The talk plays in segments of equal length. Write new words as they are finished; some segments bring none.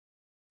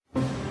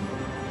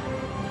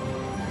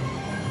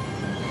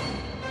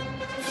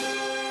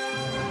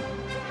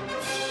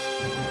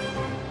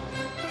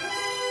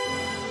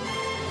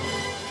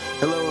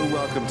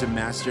welcome to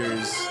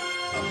Masters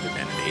of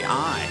Divinity.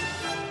 I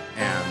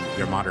am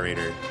your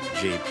moderator,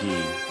 JP,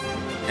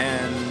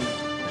 and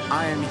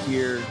I am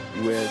here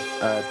with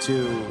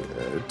two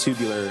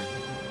tubular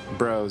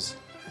bros.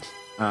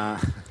 I'm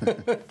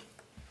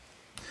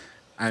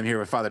here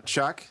with Father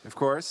Chuck, of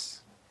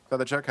course.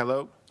 Father Chuck,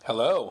 hello.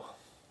 Hello.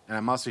 And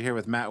I'm also here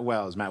with Matt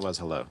Wells. Matt Wells,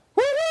 hello.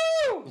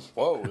 Woo!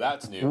 Whoa,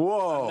 that's new.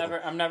 Whoa.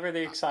 I'm never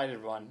the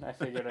excited one. I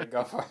figured I'd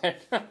go for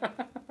it.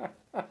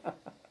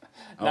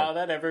 Now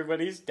that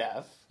everybody's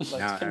deaf, let's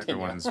Now continue.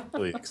 everyone's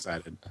really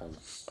excited. Who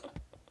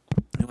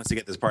wants to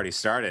get this party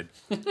started?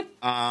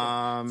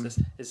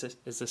 Is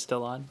this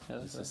still on?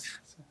 Is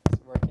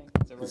it working?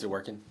 Is it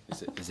working?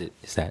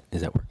 Is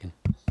that working?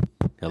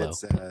 Hello.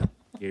 It's,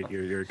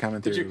 you're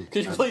coming through.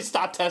 Could you please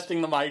stop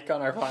testing the mic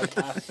on our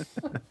podcast?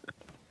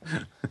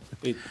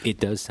 It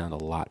does sound a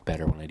lot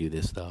better when I do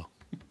this, though.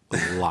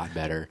 A lot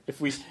better.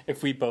 If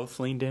we both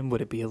leaned in,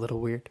 would it be a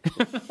little weird?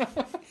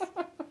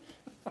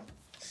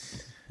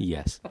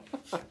 Yes.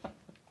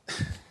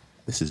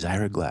 This is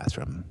Ira Glass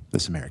from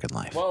This American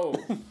Life. Whoa,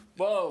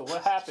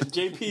 what happened?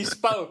 JP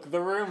spoke. The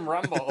room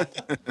rumbled.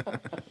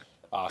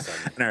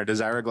 Awesome. Now, does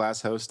Ira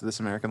Glass host This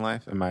American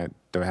Life?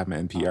 Do I have my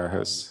NPR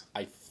hosts?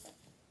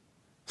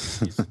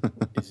 Is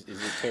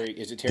it Terry?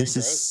 Is it Terry This Gross?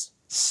 is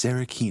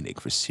Sarah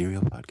Koenig for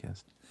Serial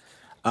Podcast.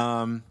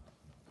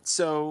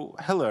 So,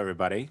 hello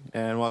everybody,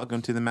 and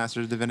welcome to the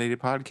Masters of Divinity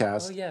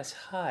podcast. Oh yes,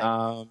 hi.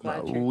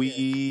 Glad you're here.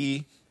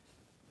 We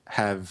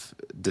have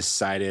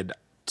decided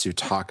to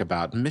talk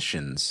about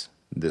missions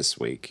this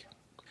week.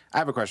 I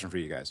have a question for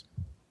you guys.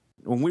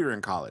 When we were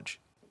in college,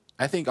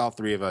 I think all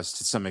three of us,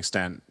 to some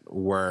extent,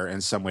 were in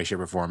some way, shape,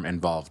 or form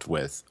involved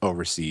with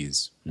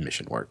overseas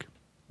mission work,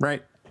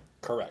 right?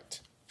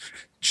 Correct.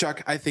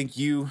 Chuck, I think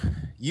you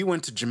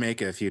went to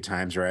Jamaica a few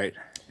times, right?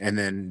 And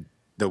then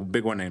the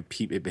big one when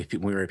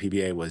we were at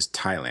PBA was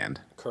Thailand.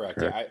 Correct.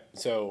 Yeah,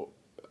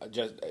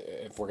 just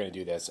if we're going to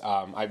do this,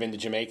 I've been to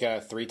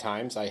Jamaica 3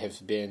 times. I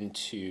have been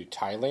to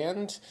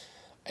Thailand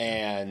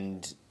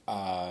and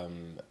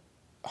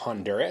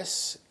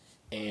Honduras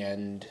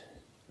and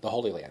the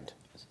Holy Land.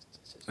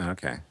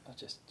 Okay.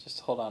 Just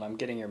hold on. I'm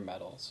getting your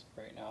medals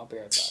right now. I'll be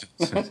right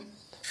back.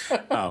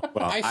 Oh,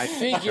 well, I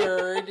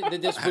figured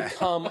that this would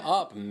come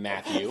up,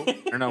 Matthew. I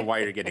don't know why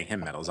you're getting him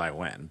medals. I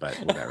win, but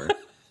whatever.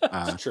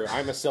 It's true.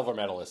 I'm a silver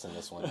medalist in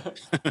this one.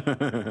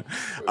 You're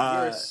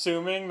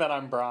assuming that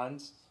I'm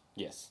bronze?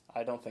 Yes.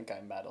 I don't think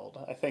I'm medaled.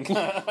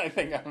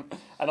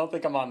 I don't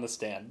think I'm on the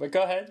stand. But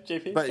go ahead,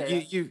 JP. But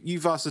carry on.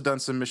 you've also done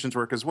some missions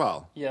work as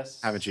well.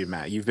 Yes. Haven't you,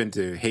 Matt? You've been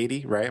to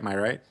Haiti, right? Am I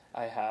right?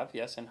 I have,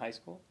 yes, in high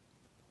school.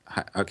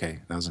 Okay,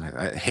 that was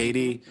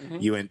Haiti. Mm-hmm.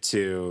 You went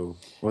to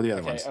what were the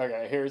other ones?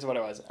 Okay, here's what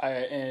it was.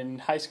 In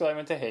high school, I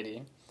went to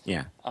Haiti.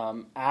 Yeah.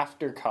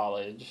 After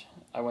college,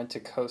 I went to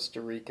Costa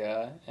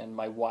Rica, and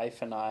my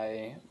wife and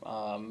I,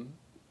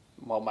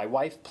 my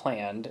wife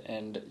planned,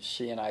 and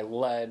she and I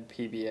led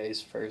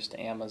PBA's first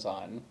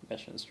Amazon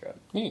missions trip.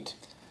 Neat.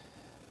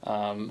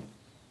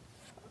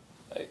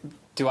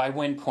 Do I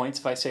win points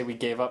if I say we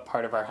gave up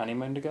part of our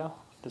honeymoon to go?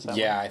 Does that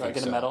Yeah, work? I think Do I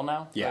get so. a medal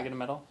now? Yeah. Do I get a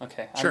medal?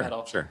 Okay, Sure, I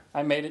medal. sure.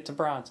 I made it to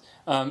bronze.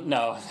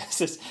 No,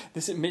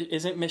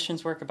 isn't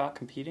missions work about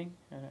competing?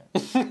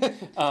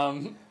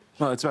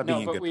 Well, it's about No,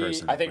 being a but good we-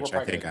 person, I think which we're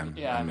I think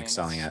probably- I'm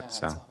excelling at. It's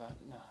So all about,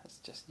 no, it's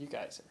just you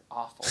guys are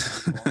awful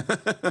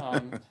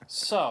people.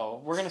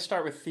 So we're gonna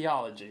start with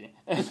theology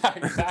and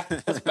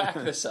let's back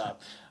this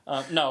up.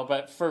 No,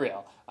 but for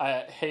real,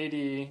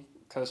 Haiti,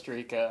 Costa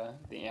Rica,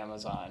 the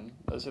Amazon.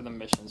 Those are the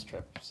missions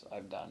trips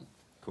I've done.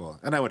 cool.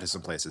 And I went to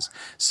some places.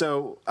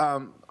 So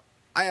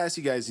I asked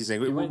you guys these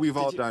things. We've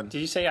all done. Did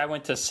you say I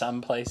went to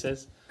some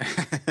places?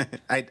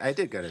 I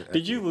did go to.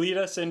 Did you lead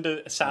us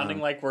into sounding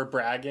like we're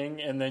bragging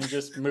and then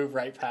just move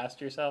right past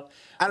yourself?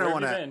 I don't Where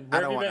wanna- have you been? I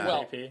Where don't have you been,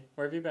 wanna- JP?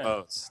 Where have you been?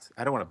 boast?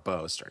 I don't want to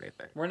boast or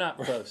anything. We're not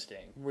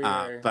boasting.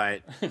 We're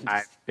But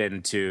I've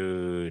been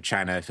to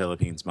China,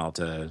 Philippines,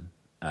 Malta,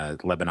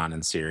 Lebanon,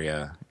 and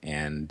Syria,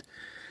 and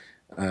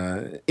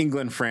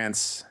England,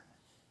 France,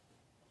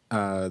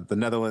 the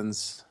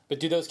Netherlands. But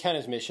do those count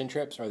as mission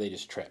trips, or are they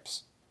just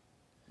trips?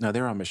 No,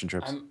 they're on mission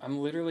trips. I'm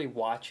literally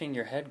watching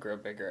your head grow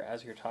bigger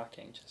as you're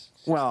talking. Just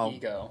Well-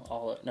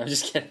 ego. No,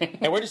 just kidding.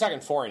 And we're just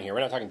talking foreign here. We're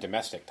not talking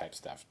domestic type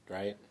stuff,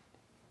 right?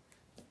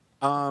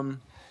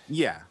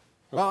 Yeah.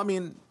 Well, I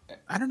mean,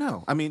 I don't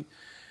know. I mean,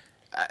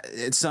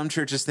 some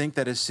churches think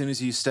that as soon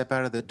as you step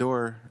out of the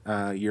door,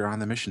 you're on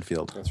the mission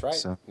field. That's right.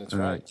 So, That's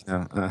right.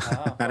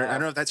 I don't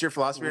know if that's your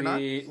philosophy or not.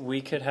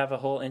 We could have a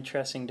whole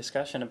interesting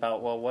discussion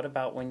about, well, what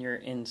about when you're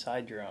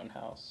inside your own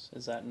house?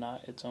 Is that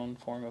not its own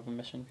form of a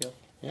mission field?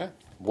 Yeah.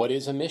 What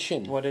is a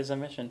mission? What is a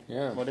mission?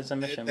 Yeah. What is a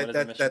mission? What is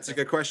a mission? That's a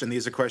good question.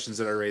 These are questions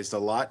that are raised a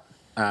lot.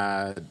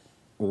 When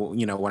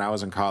I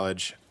was in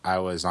college, I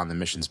was on the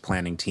missions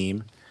planning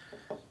team,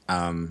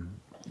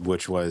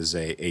 which was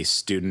a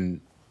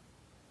student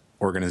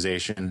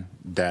organization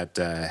that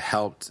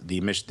helped the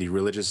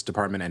religious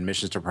department and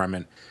missions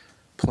department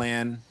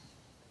plan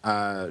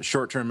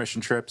short-term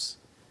mission trips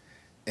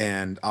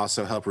and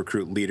also help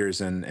recruit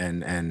leaders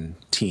and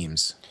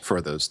teams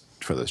for those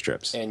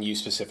trips. And you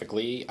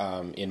specifically,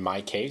 in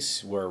my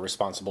case, were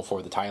responsible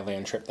for the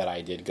Thailand trip that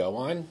I did go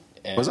on.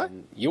 And was I?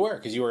 You were,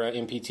 because you were at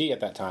MPT at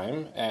that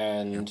time,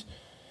 and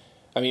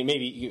I mean,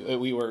 maybe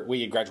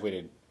we had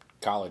graduated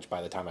college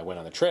by the time I went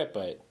on the trip,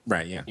 but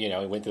right, yeah, you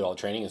know, we went through all the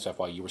training and stuff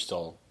while you were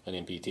still an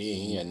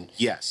MPT, and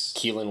yes,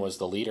 Keelan was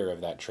the leader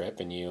of that trip,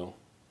 and you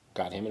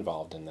got him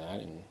involved in that,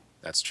 and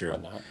that's true.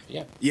 Whatnot.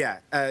 Yeah, yeah.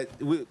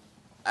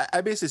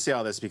 I basically say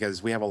all this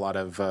because we have a lot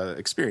of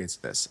experience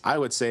in this. I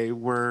would say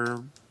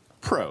we're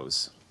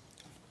pros.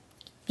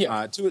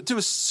 Yeah, to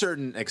a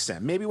certain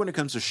extent. Maybe when it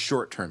comes to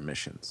short-term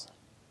missions.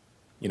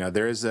 You know,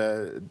 there is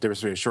a difference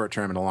between a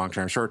short-term and a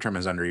long-term. Short-term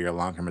is under a year,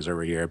 long-term is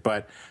over a year.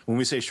 But when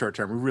we say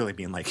short-term, we really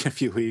mean like a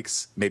few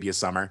weeks, maybe a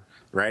summer,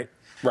 right?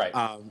 right.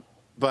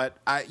 But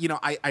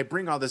I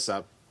bring all this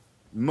up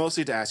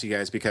mostly to ask you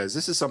guys because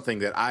this is something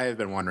that I have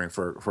been wondering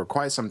for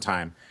quite some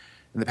time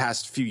in the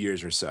past few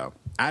years or so.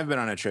 I've been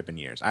on a trip in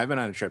years. I've been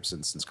on a trip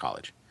since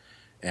college,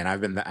 and I've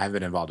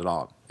been involved at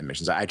all in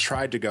missions. I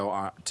tried to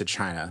go to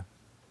China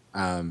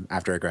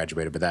after I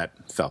graduated, but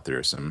that fell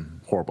through.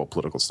 Some horrible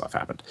political stuff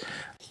happened.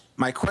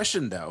 My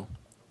question, though,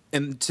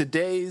 in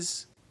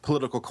today's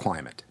political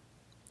climate,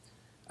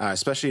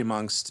 especially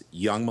amongst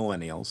young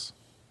millennials,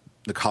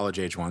 the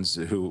college-age ones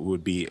who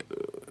would be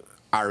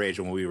our age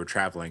when we were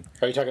traveling.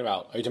 Are you talking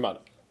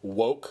about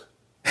woke?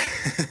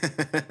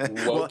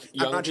 Woke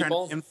young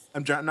people?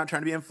 I'm not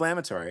trying to be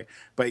inflammatory,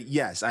 but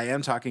yes, I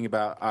am talking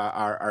about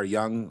our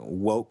young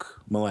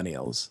woke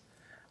millennials.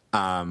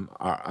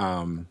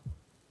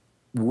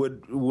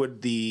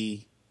 Would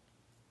the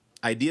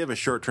idea of a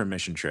short-term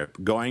mission trip,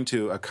 going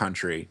to a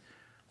country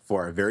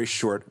for a very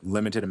short,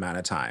 limited amount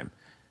of time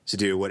to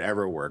do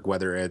whatever work,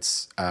 whether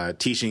it's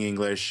teaching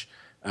English,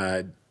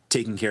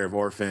 taking care of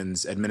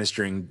orphans,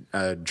 administering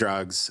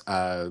drugs,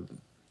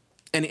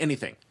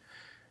 anything,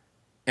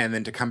 and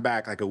then to come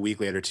back like a week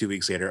later, 2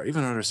 weeks later, or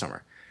even over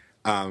summer,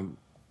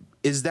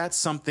 is that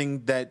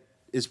something that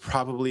is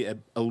probably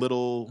a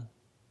little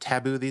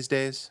taboo these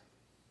days?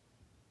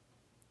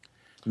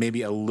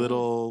 Maybe a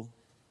little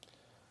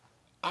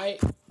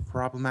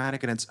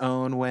problematic in its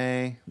own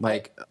way.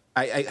 Like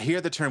I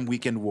hear the term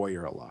weekend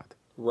warrior a lot,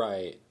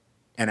 right?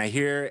 And I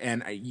hear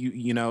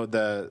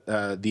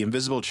the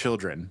Invisible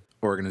Children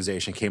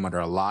organization came under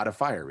a lot of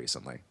fire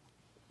recently,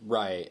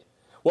 right?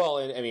 Well,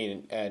 and I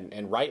mean,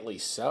 and rightly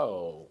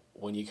so.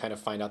 When you kind of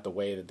find out the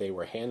way that they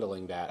were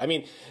handling that, I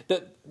mean,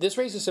 this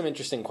raises some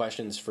interesting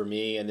questions for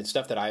me, and it's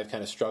stuff that I've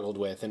kind of struggled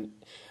with. And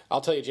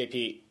I'll tell you,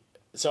 JP.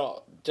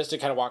 So just to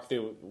kind of walk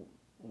through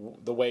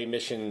the way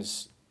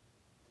missions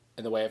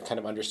and the way I've kind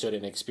of understood it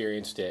and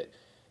experienced it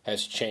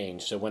has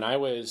changed. So when I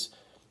was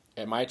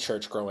at my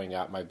church growing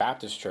up, my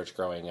Baptist church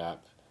growing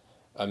up,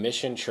 a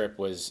mission trip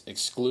was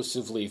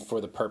exclusively for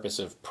the purpose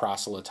of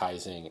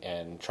proselytizing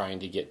and trying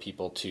to get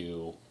people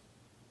to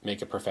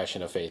make a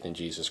profession of faith in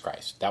Jesus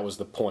Christ. That was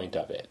the point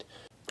of it.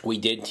 We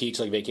did teach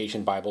like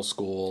vacation Bible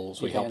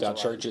schools. We helped out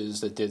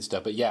churches that did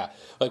stuff. But yeah,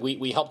 like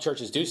we helped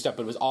churches do stuff,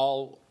 but it was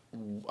all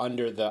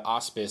under the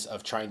auspice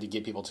of trying to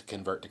get people to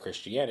convert to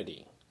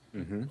Christianity.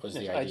 Mm-hmm. Was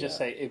the idea. I just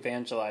say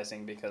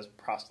evangelizing because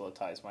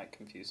proselytize might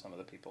confuse some of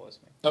the people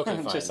listening. Okay,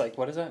 fine. Just like,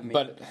 what does that mean?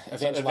 But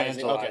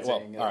evangelizing, okay,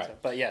 well, all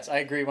right. But yes, I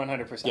agree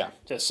 100%. Yeah.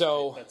 Just,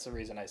 so that's the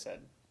reason I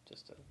said.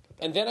 Just to put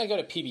that and then I go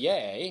to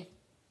PBA.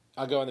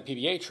 I'll go on the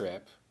PBA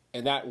trip,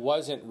 and that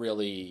wasn't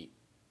really.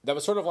 That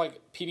was sort of like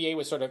PBA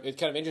was sort of. It's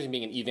kind of interesting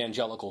being an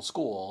evangelical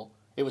school.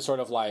 It was sort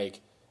of like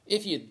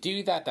if you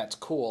do that, that's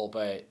cool,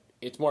 but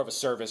it's more of a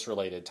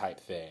service-related type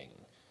thing.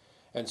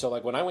 And so,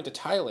 like when I went to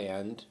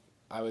Thailand,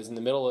 I was in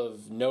the middle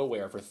of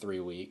nowhere for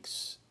 3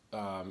 weeks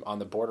on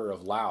the border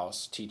of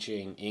Laos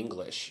teaching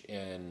English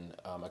in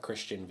a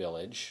Christian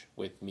village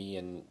with me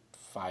and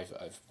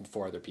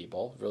four other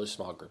people, a really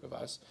small group of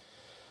us.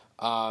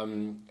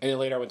 And then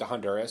later I went to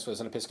Honduras,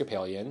 was an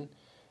Episcopalian,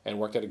 and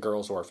worked at a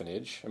girls'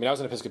 orphanage. I mean, I was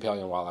an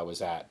Episcopalian while I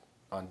was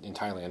in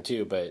Thailand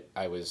too, but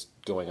I was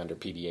going under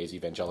PBA's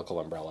evangelical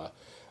umbrella.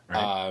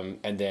 Right.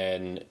 And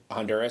then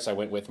Honduras, I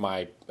went with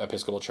my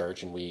Episcopal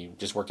church, and we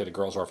just worked at a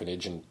girls'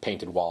 orphanage and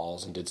painted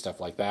walls and did stuff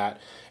like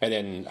that. And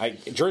then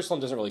Jerusalem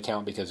doesn't really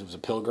count because it was a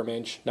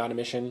pilgrimage, not a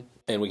mission,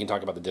 and we can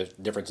talk about the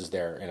differences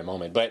there in a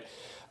moment. But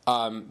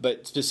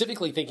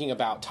specifically thinking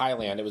about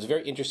Thailand, it was a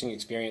very interesting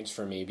experience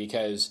for me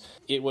because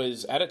it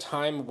was at a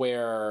time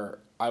where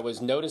I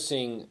was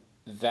noticing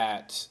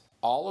that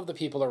all of the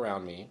people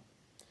around me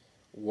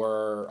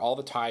all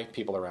the Thai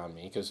people around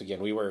me, because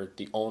again, we were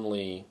the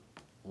only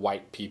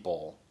white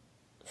people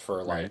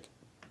for like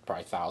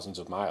probably thousands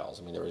of miles.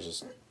 I mean, it was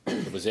just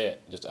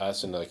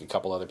us and like a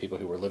couple other people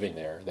who were living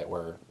there that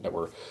were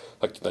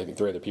like I think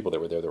 3 other people that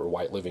were there that were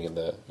white living in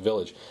the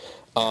village.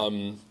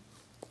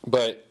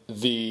 But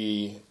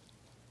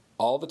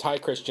all the Thai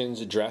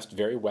Christians dressed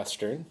very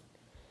Western.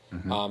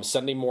 Mm-hmm.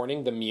 Sunday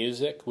morning, the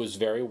music was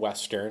very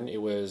Western.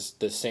 It was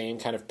the same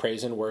kind of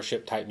praise and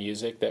worship type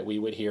music that we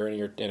would hear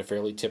in a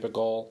fairly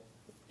typical,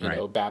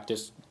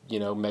 Baptist,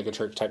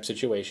 megachurch type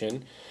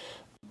situation.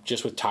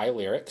 just with Thai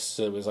lyrics.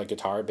 So it was like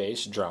guitar,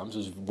 bass, drums. It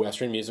was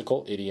Western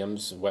musical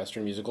idioms,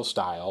 Western musical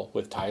style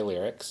with Thai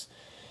lyrics,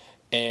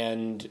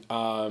 and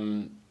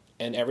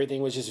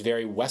everything was just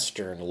very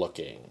Western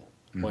looking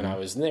when I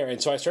was there.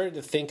 And so I started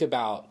to think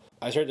about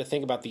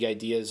the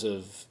ideas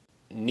of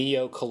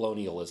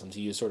neo-colonialism, to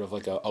use sort of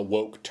like a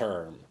woke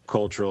term.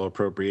 Cultural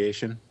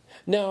appropriation?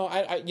 No,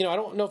 I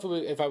don't know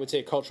if I would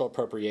say cultural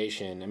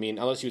appropriation. I mean,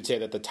 unless you would say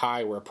that the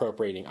Thai were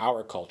appropriating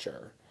our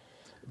culture.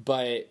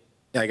 But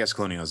yeah, I guess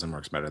colonialism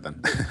works better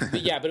then.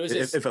 Yeah, but it was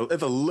just, if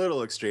a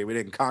little extreme. We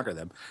didn't conquer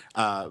them,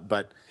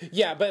 but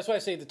yeah, but that's why I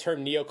say the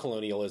term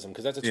neo-colonialism,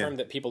 because that's a term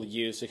that people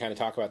use to kind of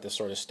talk about this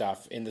sort of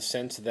stuff, in the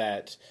sense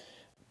that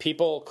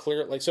people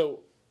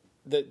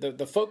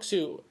the folks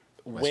who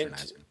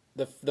went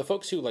the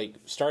folks who like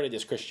started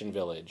this Christian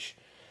village,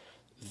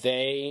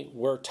 they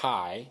were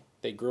Thai.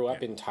 They grew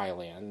up in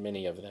Thailand,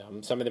 many of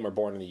them. Some of them were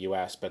born in the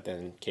U.S., but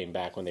then came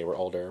back when they were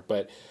older.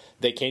 But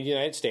they came to the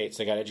United States,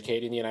 they got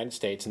educated in the United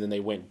States, and then they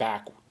went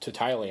back to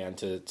Thailand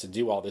to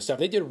do all this stuff.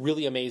 They did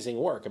really amazing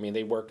work. I mean,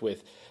 they worked to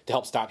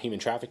help stop human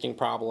trafficking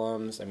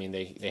problems. I mean,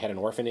 they had an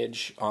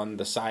orphanage on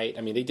the site.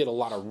 I mean, they did a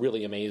lot of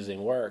really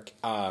amazing work.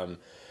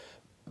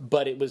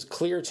 But it was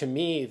clear to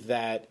me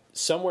that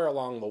somewhere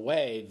along the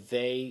way,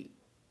 they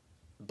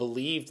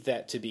believed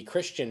that to be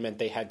Christian meant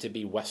they had to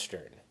be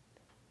Western.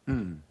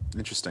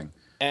 Interesting.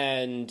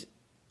 And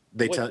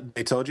they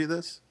told you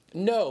this?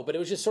 No, but it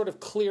was just sort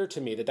of clear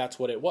to me that that's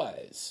what it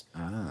was.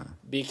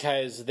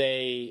 Because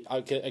again,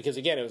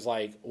 it was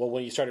like, well,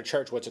 when you start a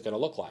church, what's it going to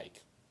look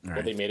like? Right.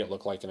 Well, they made it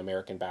look like an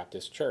American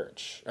Baptist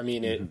church. I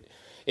mean,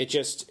 it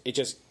just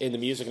in the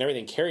music and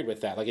everything carried with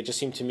that. Like, it just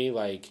seemed to me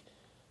like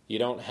you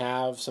don't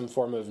have some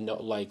form of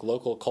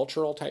local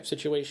cultural type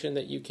situation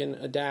that you can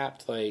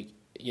adapt. Like,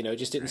 it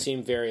just didn't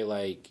seem very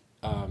like.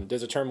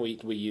 There's a term we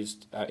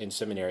used in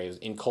seminary, is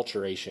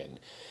enculturation.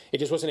 It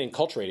just wasn't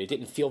enculturated. It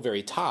didn't feel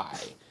very Thai.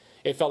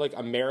 It felt like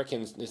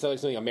Americans. It felt like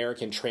something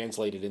American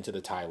translated into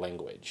the Thai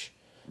language,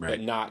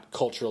 but not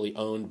culturally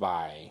owned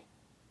by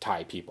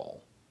Thai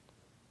people.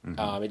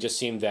 It just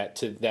seemed that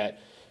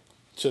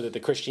the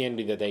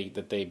Christianity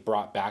that they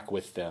brought back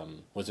with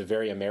them was a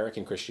very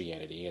American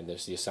Christianity, and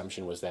the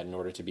assumption was that in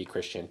order to be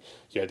Christian,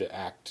 you had to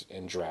act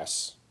and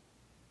dress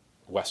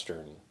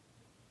Western,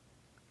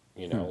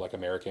 like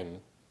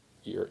American.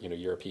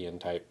 European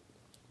type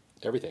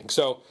everything.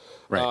 So,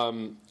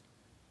 I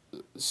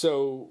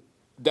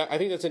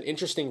think that's an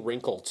interesting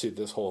wrinkle to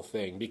this whole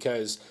thing,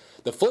 because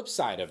the flip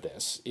side of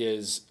this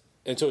is,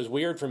 and so it was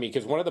weird for me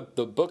because one of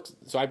the books.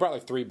 So I brought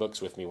like 3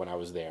 books with me when I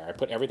was there. I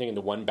put everything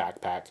into one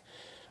backpack.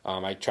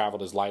 I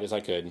traveled as light as I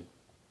could,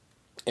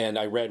 and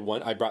I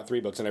brought 3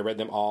 books and I read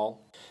them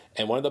all.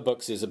 And one of the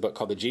books is a book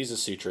called The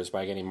Jesus Sutras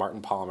by a guy named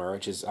Martin Palmer,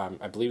 which is,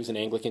 I believe, was an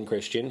Anglican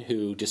Christian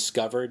who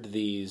rediscovered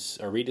these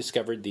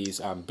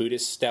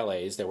Buddhist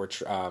steles that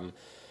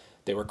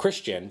were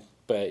Christian,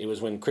 but it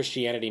was when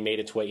Christianity made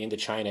its way into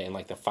China in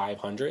like the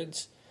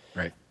 500s.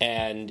 Right.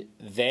 And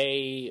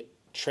they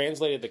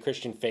translated the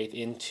Christian faith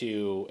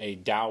into a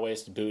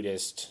Taoist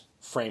Buddhist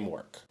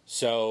framework.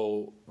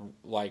 So,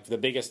 like, the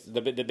biggest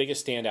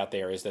standout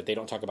there is that they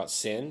don't talk about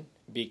sin,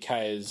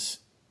 because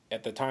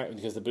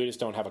the Buddhists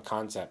don't have a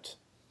concept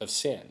of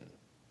sin.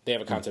 They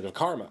have a concept of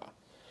karma.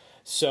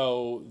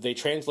 So they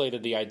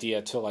translated the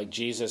idea to like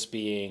Jesus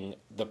being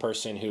the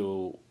person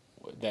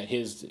that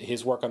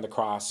his work on the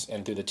cross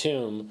and through the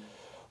tomb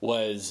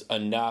was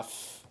an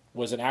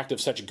act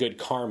of such good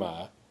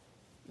karma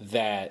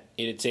that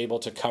it's able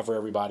to cover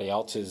everybody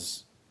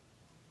else's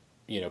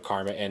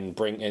karma and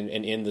bring and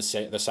end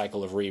the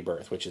cycle of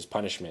rebirth, which is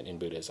punishment in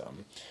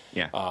Buddhism.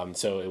 Yeah.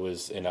 So it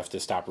was enough to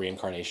stop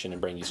reincarnation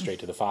and bring you straight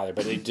to the Father.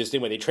 But they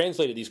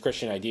translated these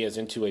Christian ideas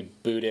into a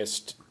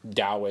Buddhist,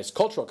 Taoist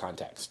cultural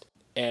context.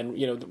 And,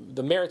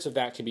 the merits of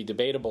that can be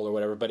debatable or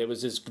whatever, but it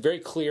was this very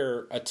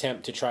clear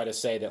attempt to try to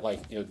say that,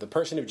 like, the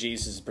person of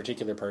Jesus is a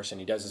particular person.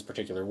 He does this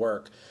particular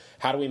work.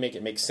 How do we make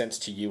it make sense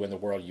to you in the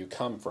world you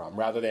come from?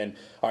 Rather than,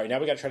 all right, now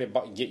we got to try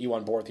to get you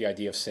on board with the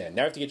idea of sin.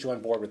 Now we have to get you on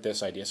board with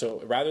this idea.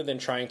 So rather than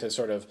trying to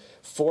sort of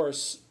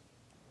force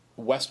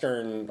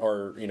Western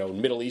or,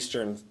 Middle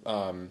Eastern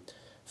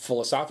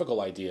philosophical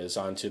ideas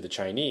onto the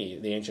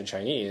ancient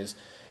Chinese,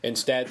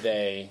 instead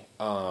they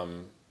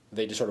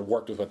just sort of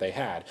worked with what they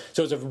had.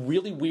 So it was a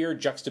really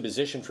weird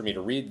juxtaposition for me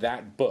to read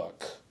that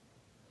book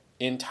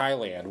in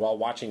Thailand while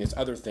watching this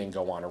other thing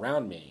go on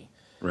around me.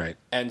 Right.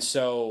 And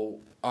so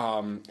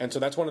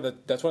that's one of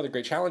the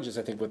great challenges,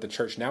 I think, with the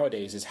church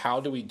nowadays, is how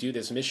do we do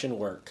this mission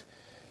work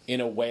in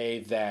a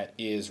way that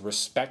is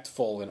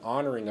respectful and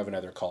honoring of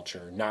another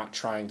culture, not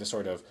trying to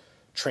sort of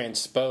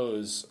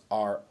transpose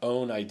our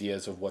own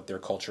ideas of what their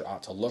culture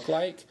ought to look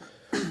like,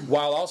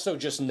 while also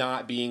just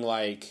not being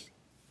like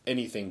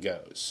anything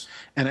goes.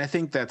 And I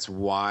think that's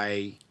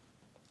why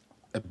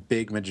a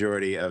big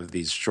majority of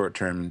these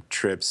short-term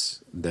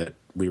trips that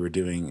we were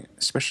doing,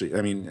 especially,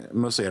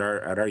 mostly at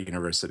our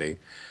university,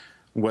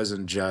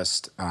 wasn't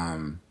just,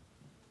 of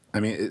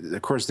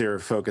course they were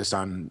focused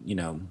on,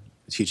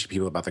 teaching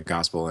people about the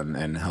gospel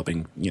and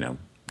helping,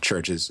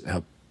 churches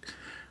help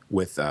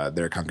with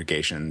their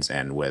congregations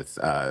and with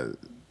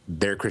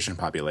their Christian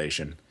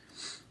population.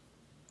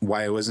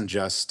 Why it wasn't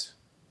just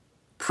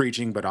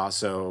preaching, but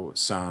also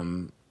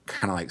some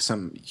kind of like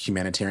some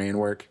humanitarian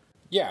work.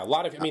 Yeah, a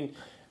lot of.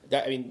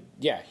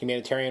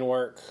 Humanitarian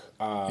work.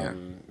 I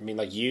mean,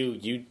 like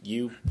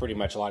you pretty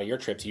much a lot of your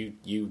trips.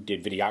 You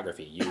did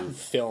videography. You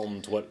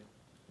filmed what.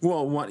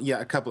 Well,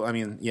 a couple. I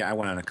mean, I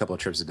went on a couple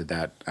of trips that did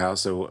that. I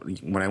also,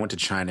 when I went to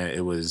China,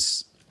 it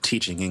was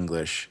teaching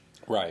English.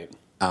 Right.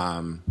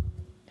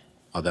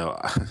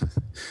 Although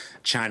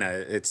China,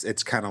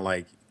 it's kind of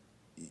like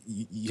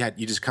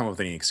you just come up with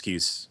any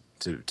excuse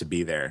to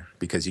be there,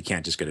 because you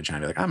can't just go to China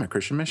and be like, I'm a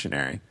Christian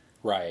missionary.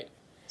 Right.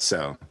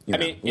 So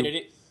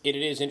it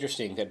is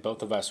interesting that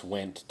both of us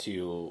went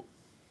to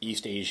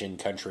East Asian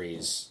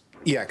countries.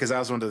 Yeah, because I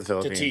was went to the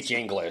Philippines to teach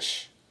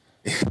English.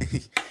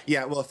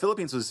 Yeah, well,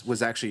 Philippines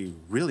was actually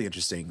really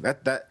interesting.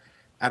 That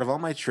out of all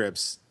my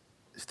trips,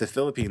 the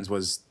Philippines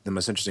was the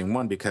most interesting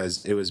one,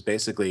 because it was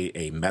basically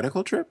a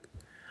medical trip.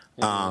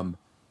 Mm-hmm.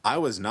 I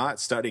was not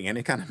studying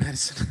any kind of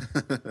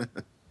medicine.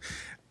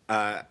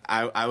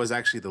 I was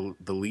actually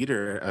the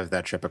leader of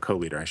that trip, a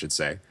co-leader, I should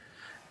say.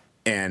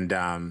 And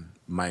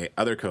my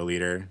other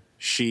co-leader,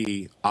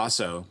 she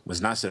also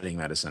was not studying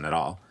medicine at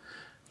all.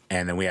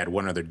 And then we had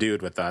one other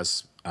dude with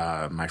us,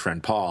 my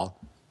friend Paul,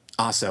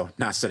 also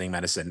not studying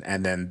medicine.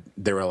 And then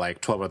there were like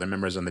 12 other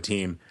members on the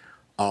team,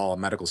 all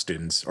medical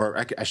students, or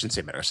I shouldn't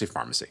say medical, I should say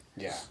pharmacy.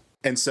 Yeah.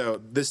 And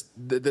so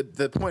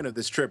the point of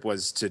this trip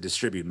was to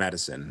distribute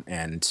medicine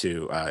and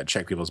to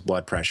check people's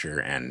blood pressure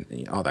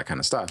and all that kind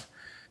of stuff.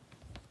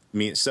 I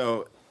mean,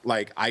 so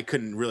like I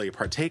couldn't really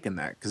partake in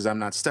that because I'm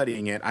not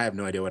studying it. I have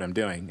no idea what I'm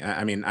doing.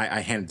 I mean,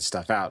 I handed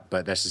stuff out,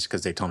 but that's just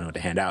because they told me what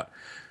to hand out.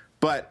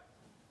 But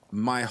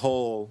my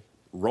whole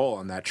role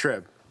on that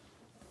trip,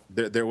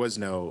 there was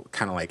no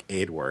kind of like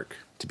aid work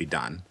to be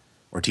done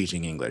or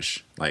teaching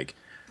English. Like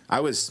I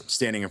was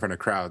standing in front of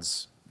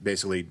crowds,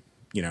 basically,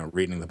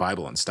 reading the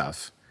Bible and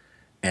stuff.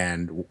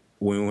 And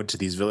when we went to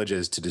these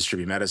villages to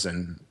distribute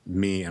medicine,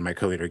 me and my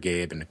co-leader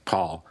Gabe and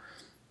Paul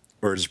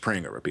were just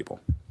praying over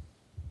people.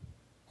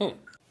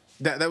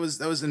 That was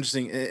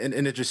interesting, an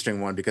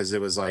interesting one, because it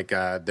was like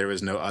there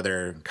was no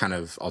other kind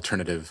of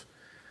alternative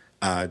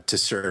to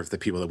serve the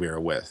people that we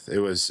were with. It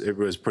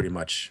was pretty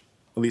much,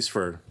 at least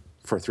for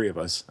three of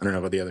us. I don't know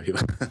about the other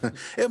people.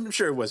 I'm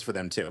sure it was for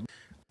them too.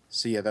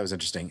 So yeah, that was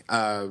interesting.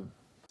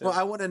 Well,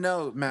 I want to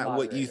know, Matt,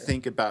 what you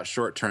think about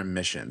short-term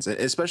missions,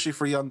 especially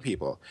for young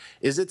people.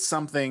 Is it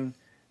something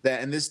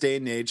that in this day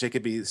and age it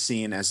could be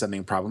seen as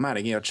something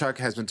problematic? Chuck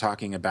has been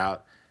talking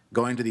about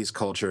going to these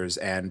cultures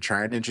and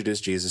trying to introduce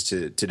Jesus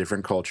to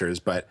different cultures,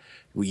 but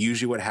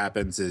usually what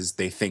happens is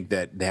they think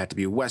that they have to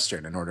be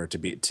Western in order to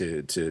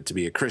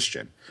be a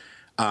Christian.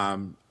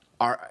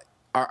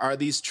 Are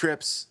these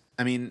trips?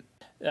 I mean,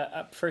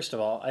 first of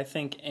all, I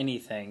think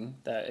anything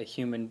that a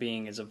human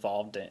being is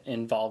involved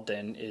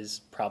in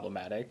is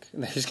problematic.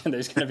 There's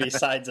going to be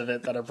sides of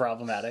it that are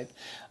problematic.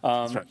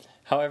 That's right.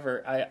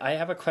 However, I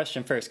have a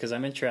question first, because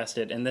I'm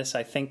interested, and this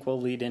I think will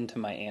lead into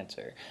my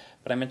answer.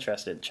 But I'm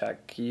interested, Chuck.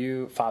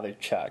 Father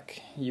Chuck,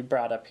 you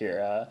brought up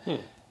here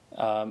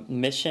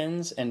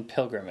missions and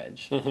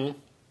pilgrimage. Mm-hmm.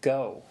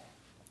 Go.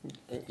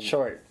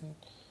 Short.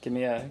 Give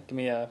me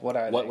a. What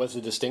are they? What was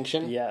the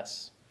distinction?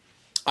 Yes.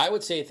 I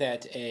would say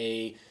that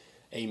a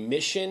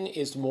mission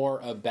is more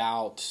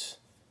about,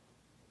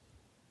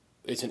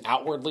 it's an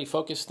outwardly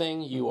focused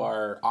thing. You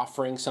are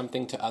offering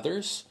something to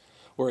others,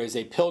 whereas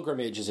a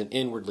pilgrimage is an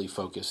inwardly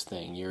focused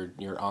thing.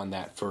 You're on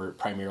that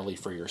primarily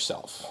for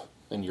yourself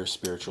and your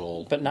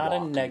spiritual but not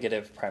walk. A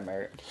negative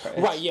primary.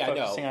 Right, yeah,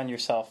 focusing on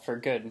yourself for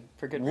good.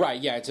 Right,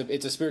 yeah,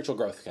 it's a spiritual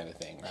growth kind of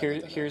thing.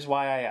 Here's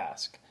why I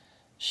ask.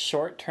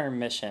 Short-term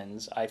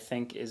missions, I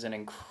think, is an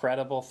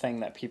incredible thing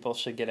that people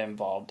should get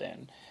involved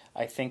in.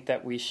 I think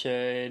that we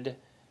should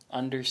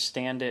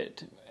understand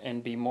it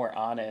and be more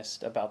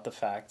honest about the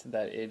fact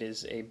that it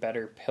is a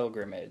better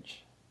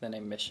pilgrimage than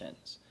a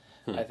missions.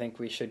 I think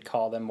we should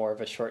call them more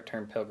of a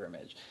short-term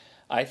pilgrimage.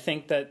 I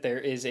think that there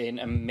is an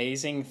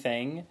amazing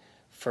thing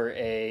for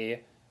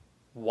a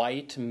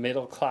white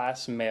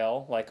middle-class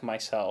male like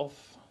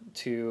myself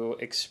to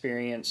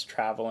experience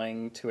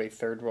traveling to a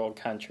third world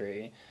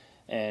country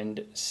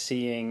and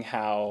seeing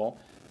how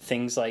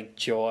things like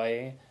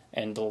joy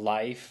and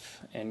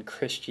life and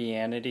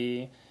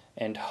Christianity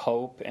and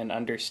hope and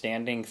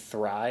understanding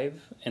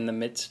thrive in the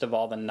midst of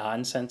all the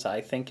nonsense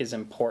I think is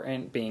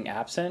important being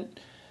absent.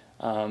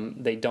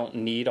 They don't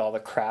need all the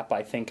crap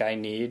I think I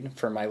need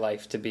for my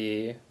life to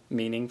be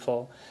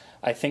meaningful.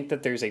 I think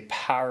that there's a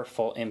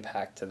powerful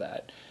impact to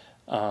that.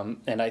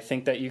 And I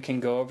think that you can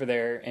go over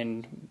there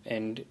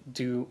and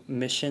do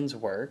missions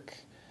work,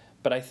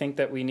 but I think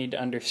that we need to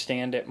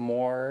understand it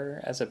more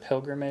as a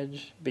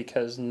pilgrimage,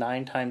 because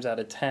 9 times out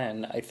of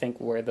 10, I think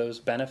where those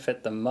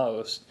benefit the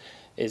most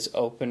is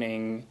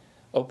opening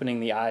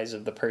the eyes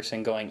of the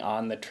person going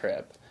on the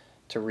trip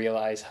to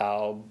realize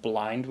how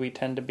blind we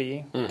tend to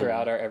be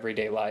throughout our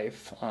everyday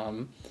life.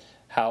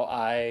 How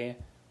I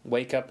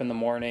wake up in the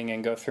morning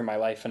and go through my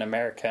life in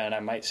America, and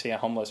I might see a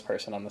homeless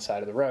person on the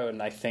side of the road,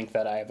 and I think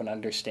that I have an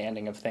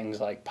understanding of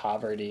things like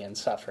poverty and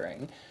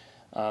suffering.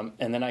 And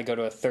then I go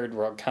to a third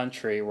world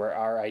country where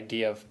our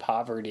idea of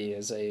poverty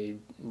is a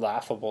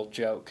laughable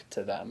joke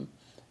to them,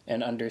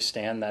 and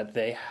understand that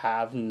they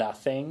have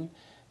nothing,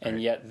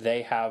 and yet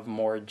they have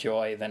more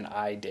joy than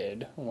I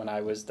did when I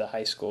was the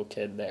high school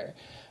kid there.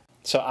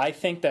 So I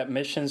think that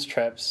missions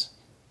trips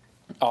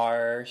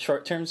are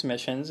short-term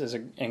missions is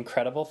an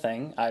incredible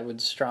thing. I would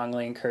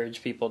strongly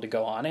encourage people to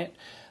go on it.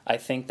 I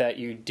think that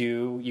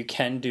you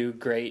can do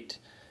great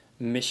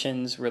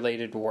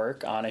missions-related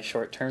work on a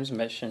short-term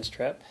missions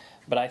trip,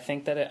 but I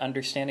think that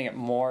understanding it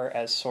more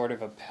as sort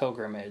of a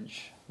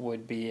pilgrimage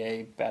would be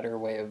a better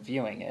way of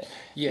viewing it.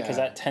 Yeah. Because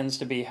that tends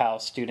to be how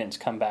students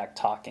come back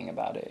talking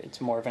about it.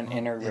 It's more of an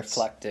inner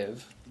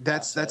reflective.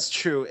 That's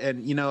true.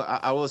 And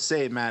I will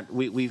say, Matt,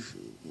 we've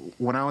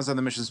when I was on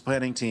the missions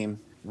planning team,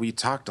 we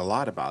talked a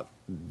lot about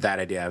that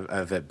idea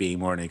of it being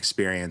more an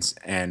experience,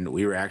 and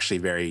we were actually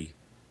very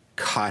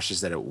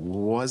cautious that it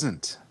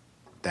wasn't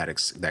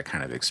that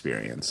kind of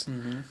experience.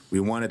 Mm-hmm.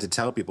 We wanted to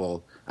tell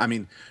people. I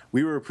mean,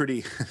 we were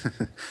pretty.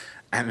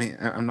 I mean,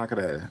 I'm not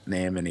going to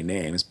name any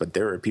names, but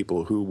there were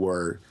people who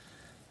were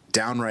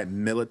downright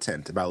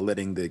militant about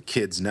letting the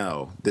kids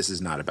know this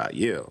is not about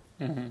you.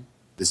 Mm-hmm.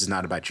 This is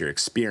not about your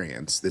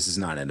experience. This is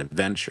not an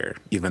adventure.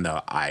 Even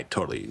though I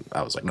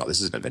was like, no,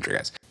 this is an adventure,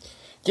 guys.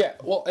 Yeah,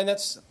 well, and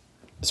that's...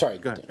 Sorry,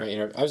 go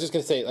ahead. I was just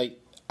going to say, like,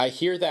 I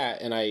hear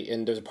that,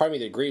 and there's a part of me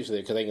that agrees with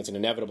it because I think it's an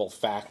inevitable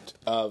fact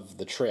of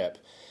the trip.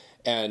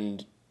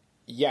 And,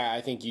 yeah,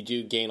 I think you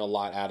do gain a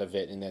lot out of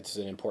it, and that's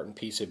an important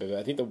piece of it. But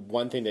I think the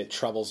one thing that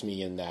troubles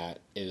me in that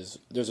is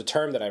there's a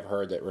term that I've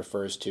heard that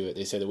refers to it.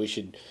 They say that we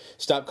should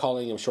stop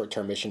calling them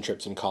short-term mission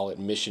trips and call it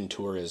mission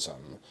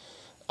tourism.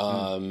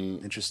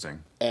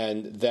 Interesting.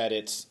 And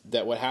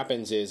that what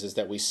happens is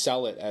that we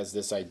sell it as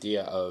this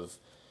idea of...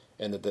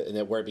 And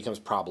that where it becomes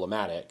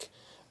problematic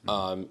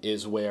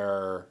is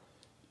where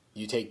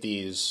you take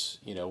these,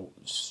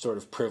 sort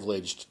of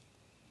privileged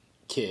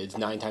kids,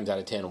 9 times out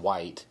of 10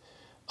 white,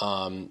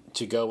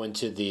 to go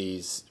into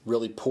these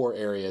really poor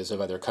areas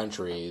of other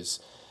countries,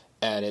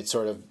 and it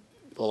sort of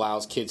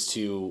allows kids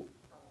to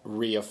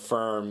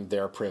reaffirm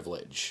their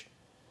privilege.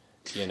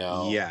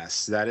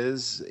 Yes, that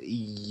is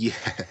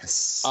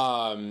yes.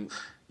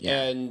 Yeah.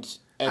 And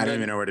I don't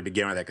even know where to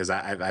begin with that because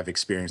I've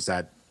experienced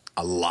that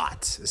a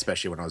lot,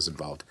 especially when I was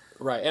involved.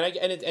 Right, and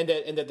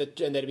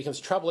that it becomes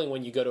troubling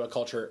when you go to a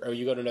culture or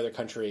you go to another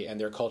country and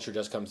their culture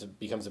just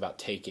becomes about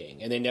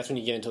taking, and then that's when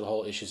you get into the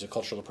whole issues of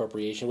cultural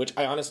appropriation, which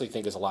I honestly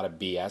think is a lot of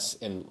BS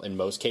in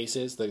most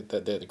cases.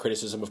 The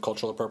criticism of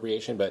cultural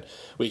appropriation, but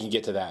we can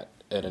get to that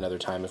at another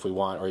time if we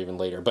want, or even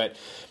later. But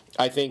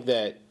I think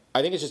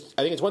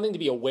it's one thing to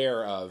be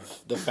aware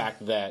of the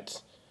fact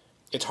that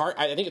it's hard.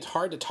 I think it's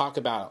hard to talk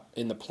about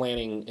in the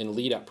planning and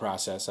lead up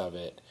process of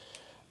it.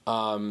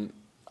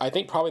 I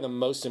think probably the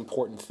most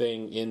important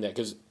thing in that,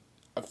 because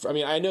I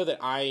mean, I know that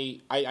I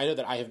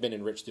have been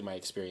enriched through my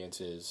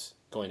experiences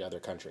going to other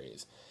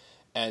countries,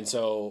 and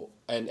so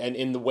and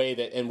in the way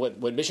that and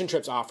what mission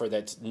trips offer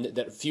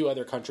that few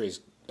other countries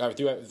or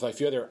few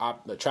other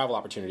travel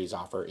opportunities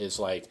offer is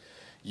like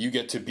you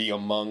get to be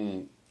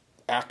among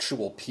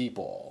actual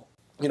people.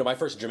 My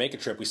first Jamaica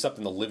trip, we slept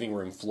in the living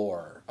room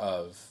floor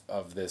of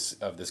this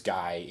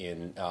guy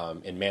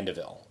in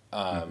Mandeville.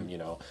 And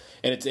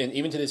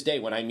even to this day,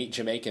 when I meet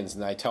Jamaicans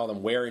and I tell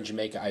them where in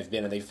Jamaica I've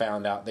been, and they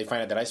find out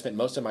that I spent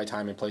most of my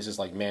time in places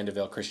like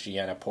Mandeville,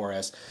 Christiana,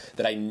 Porres,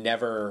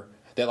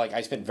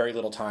 I spent very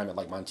little time at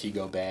like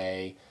Montego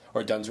Bay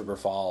or Dunn's River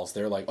Falls.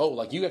 They're like, oh,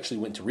 like you actually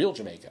went to real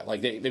Jamaica.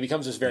 Like they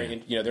becomes this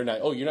very, they're not,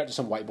 oh, you're not just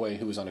some white boy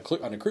who was on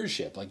a cruise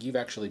ship. Like you've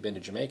actually been to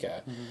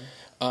Jamaica.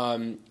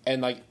 Mm-hmm.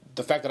 And like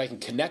the fact that I can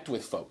connect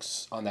with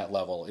folks on that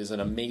level is an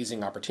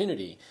amazing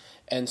opportunity.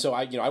 And so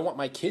I want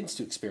my kids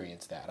to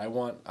experience that.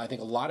 I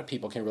think a lot of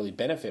people can really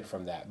benefit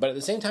from that. But at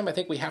the same time, I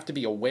think we have to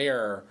be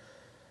aware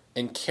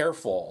and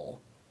careful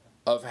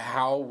of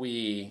how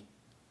we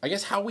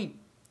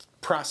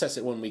process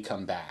it when we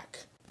come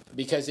back.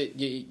 Because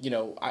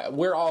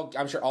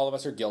I'm sure all of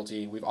us are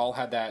guilty. We've all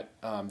had that.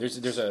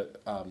 There's a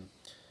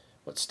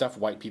what stuff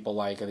white people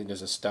like. I think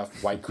there's a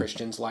stuff white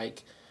Christians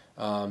like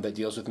that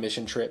deals with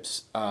mission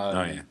trips.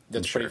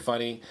 That's pretty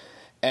funny,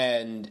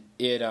 and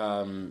it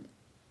probably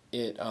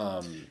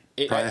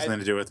has something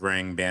to do with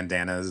wearing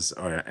bandanas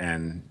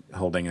and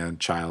holding a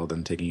child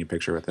and taking a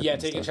picture with it. Yeah,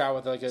 taking a child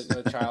with like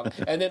a child,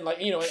 and then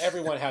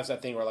everyone has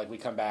that thing where like we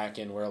come back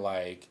and we're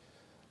like.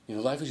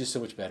 Life was just so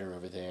much better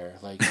over there.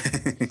 Like,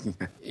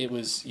 it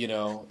was,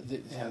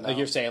 like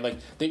you're saying, like,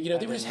 they were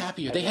just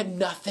happier. They had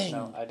nothing.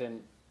 No, I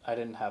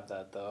didn't have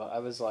that, though. I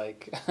was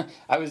like,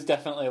 I was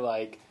definitely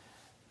like,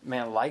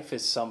 man, life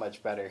is so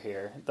much better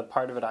here. The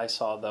part of it I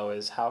saw, though,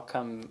 is how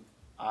come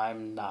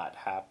I'm not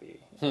happy?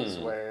 That's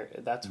where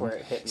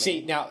it hit me.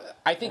 See, now,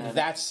 I think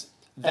that's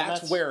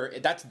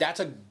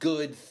a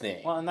good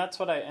thing. Well, and that's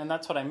what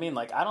I mean.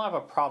 Like, I don't have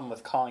a problem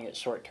with calling it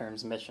short-term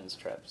missions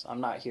trips. I'm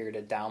not here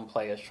to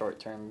downplay a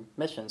short-term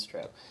missions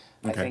trip.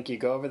 Okay. I think you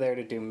go over there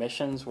to do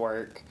missions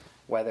work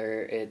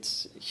whether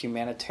it's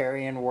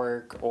humanitarian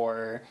work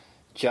or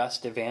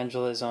just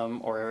evangelism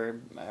or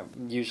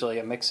usually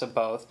a mix of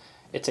both.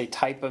 It's a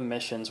type of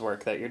missions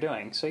work that you're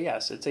doing. So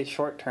yes, it's a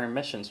short-term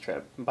missions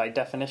trip. By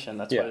definition,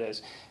 that's what it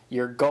is.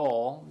 Your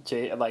goal,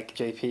 like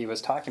JP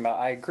was talking about,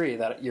 I agree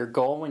that your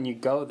goal when you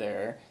go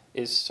there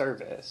is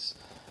service.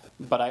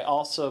 But I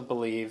also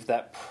believe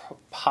that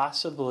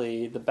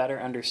possibly the better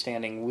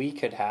understanding we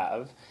could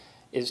have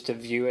is to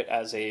view it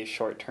as a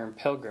short-term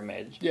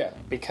pilgrimage. Yeah.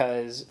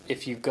 Because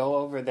if you go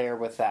over there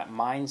with that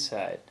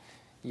mindset,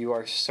 you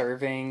are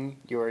serving,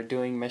 you are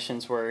doing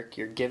missions work,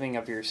 you're giving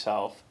of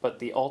yourself, but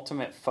the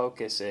ultimate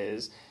focus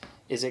is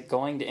it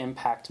going to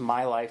impact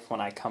my life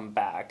when I come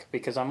back?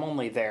 Because I'm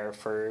only there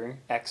for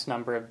X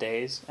number of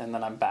days and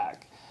then I'm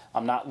back.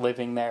 I'm not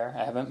living there,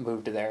 I haven't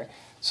moved there.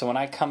 So when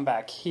I come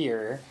back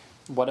here,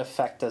 what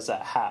effect does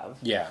that have?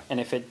 Yeah. And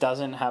if it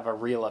doesn't have a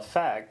real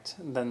effect,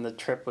 then the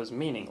trip was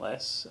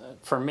meaningless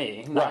for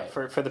me. Not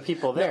for the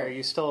people there. No.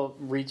 You still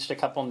reached a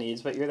couple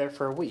needs, but you're there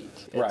for a week.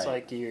 It's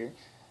like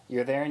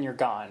you're there and you're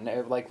gone.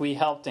 Like we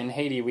helped in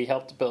Haiti, we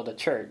helped build a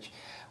church,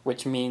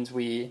 which means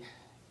we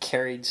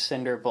carried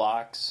cinder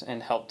blocks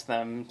and helped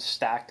them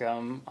stack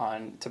them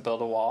on to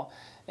build a wall.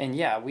 And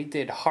yeah, we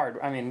did hard.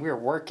 I mean, we were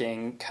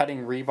working,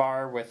 cutting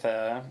rebar with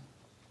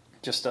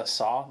just a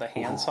saw, the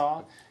hand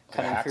saw,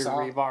 cutting through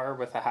rebar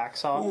with a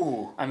hacksaw.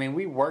 Ooh. I mean,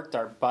 we worked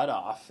our butt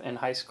off in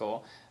high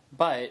school,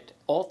 but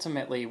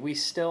ultimately we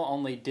still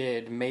only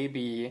did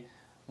maybe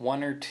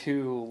 1 or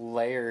 2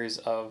 layers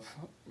of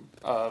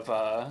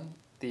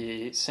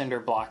the cinder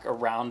block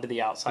around the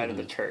outside of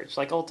the church.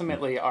 Like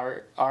ultimately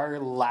our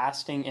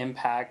lasting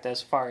impact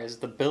as far as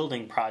the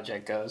building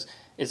project goes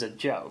is a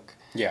joke.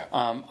 Yeah.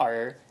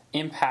 Our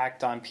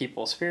impact on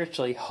people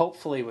spiritually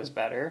hopefully was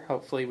better.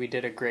 Hopefully we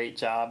did a great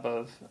job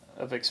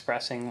of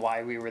expressing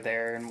why we were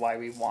there and why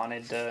we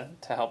wanted to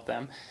help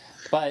them.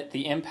 But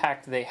the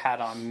impact they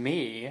had on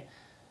me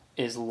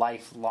is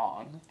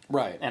lifelong.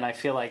 Right. And I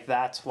feel like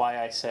that's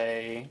why I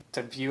say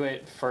to view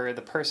it for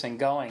the person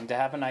going, to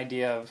have an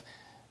idea of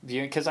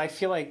viewing, because I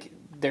feel like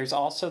there's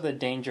also the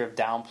danger of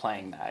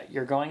downplaying that.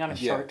 You're going on a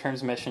short-term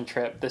mission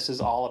trip. This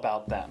is all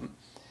about them.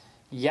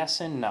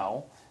 Yes and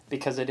no,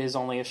 because it is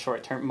only a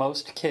short-term.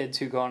 Most kids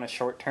who go on a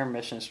short-term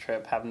missions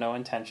trip have no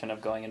intention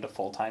of going into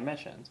full-time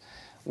missions.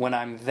 When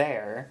I'm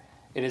there,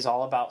 it is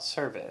all about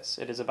service.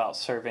 It is about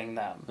serving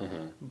them.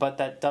 Mm-hmm. But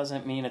that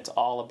doesn't mean it's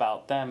all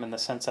about them in the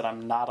sense that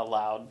I'm not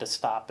allowed to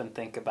stop and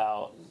think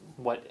about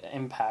what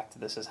impact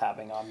this is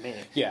having on me.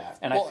 Yeah.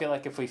 And I feel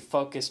like if we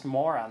focused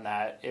more on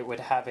that, it would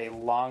have a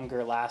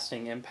longer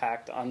lasting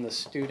impact on the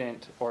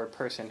student or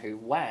person who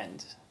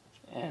went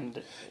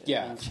and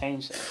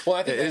change that. Well,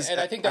 I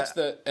think that's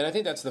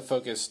the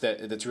focus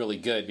that's really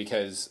good,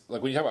 because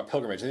like when you talk about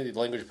pilgrimage, I think the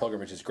language of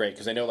pilgrimage is great,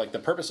 because I know like the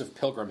purpose of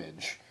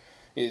pilgrimage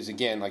is,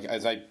 again, like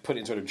as I put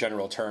in sort of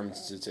general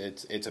terms,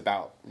 it's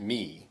about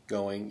me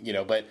going,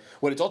 but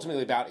what it's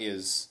ultimately about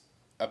is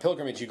a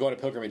pilgrimage. You go on a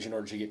pilgrimage in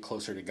order to get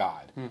closer to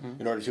God,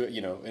 in order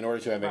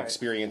to have an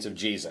experience of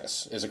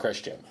Jesus as a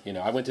Christian.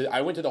 I went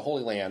to the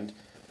Holy Land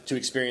to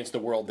experience the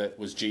world that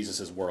was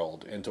Jesus's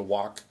world and to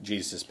walk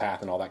Jesus'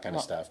 path and all that kind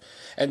of stuff.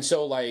 And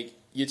so, like,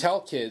 you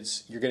tell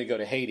kids you're going to go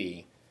to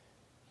Haiti,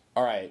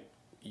 all right,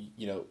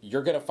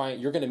 you're going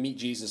to meet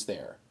Jesus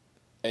there.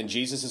 And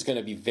Jesus is going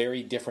to be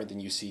very different than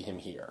you see him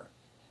here.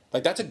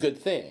 Like, that's a good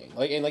thing.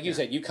 Like, and like you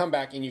said, you come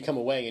back and you come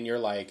away and you're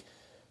like,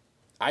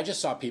 I just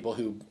saw people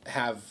who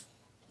have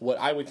what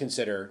I would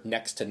consider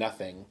next to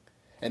nothing,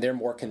 and they're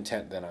more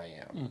content than I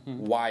am.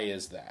 Mm-hmm. Why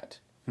is that?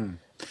 And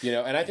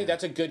I think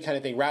that's a good kind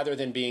of thing, rather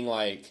than being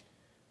like,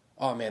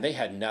 oh man, they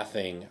had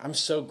nothing. I'm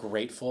so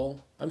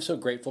grateful. I'm so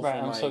grateful for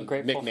my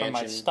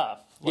stuff.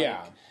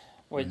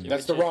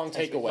 That's the wrong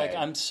takeaway. Like,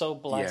 I'm so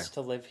blessed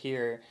to live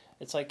here.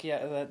 It's like,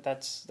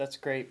 that's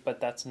great,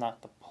 but that's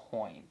not the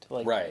point.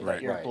 Like,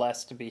 that you're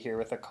blessed to be here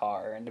with a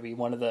car and to be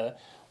one of the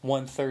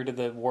 1/3 of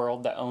the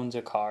world that owns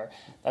a car.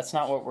 That's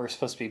not what we're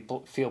supposed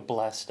to feel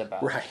blessed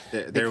about. Right.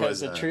 Because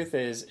the truth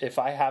is, if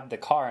I have the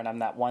car and I'm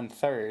that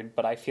 1/3,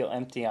 but I feel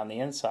empty on the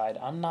inside,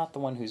 I'm not the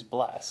one who's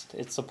blessed.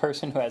 It's the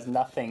person who has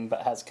nothing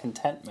but has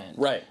contentment.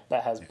 Right.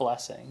 That has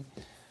blessing.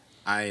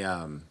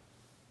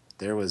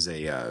 There was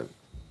a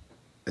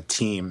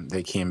team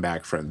that came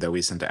back that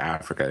we sent to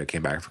Africa. They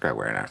came back. I forgot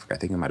where in Africa. I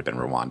think it might have been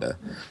Rwanda.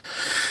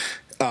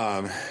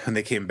 When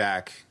they came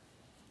back,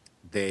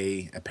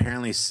 they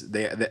apparently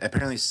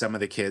some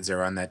of the kids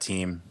are on that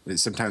team.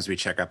 Sometimes we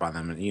check up on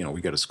them, and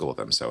we go to school with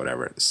them, so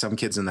whatever. Some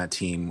kids on that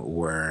team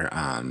were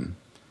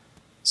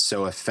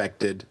so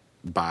affected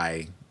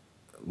by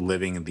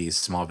living in these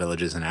small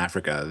villages in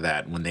Africa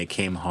that when they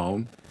came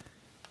home,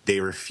 they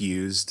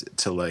refused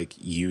to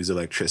use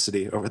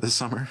electricity over the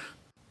summer.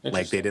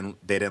 Like they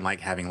didn't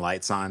like having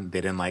lights on.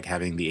 They didn't like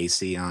having the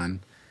AC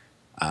on.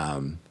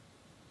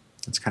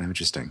 It's kind of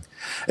interesting,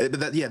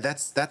 but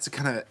that's the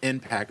kind of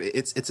impact.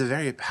 It's a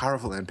very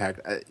powerful impact.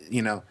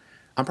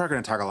 I'm probably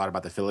going to talk a lot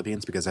about the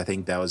Philippines because I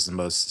think that was the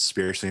most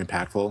spiritually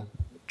impactful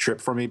trip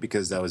for me,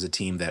 because that was a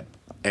team that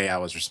A, I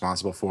was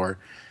responsible for,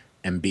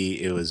 and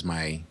B, it was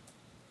my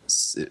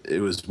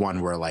it was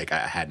one where like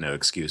I had no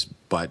excuse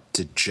but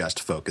to just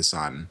focus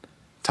on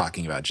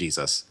talking about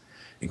Jesus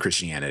and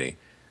Christianity.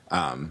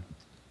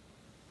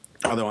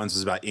 Other ones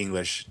was about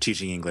English,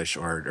 teaching English,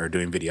 or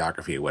doing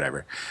videography or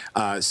whatever.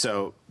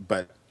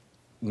 But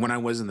when I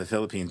was in the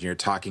Philippines, you're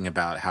talking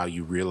about how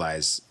you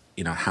realize,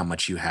 how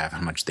much you have,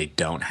 how much they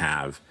don't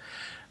have.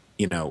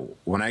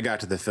 When I got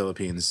to the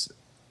Philippines,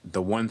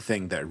 the one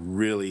thing that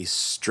really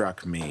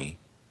struck me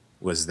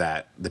was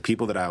that the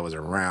people that I was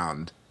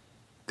around,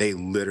 they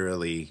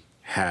literally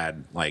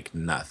had like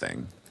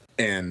nothing.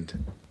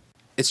 And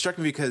it struck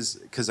me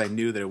because I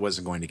knew that it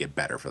wasn't going to get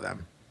better for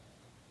them.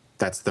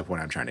 That's the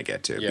point I'm trying to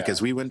get to. Yeah.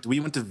 Because we went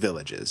to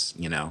villages,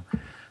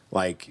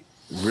 like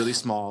really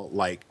small,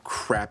 like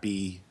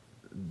crappy.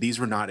 These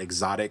were not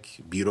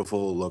exotic,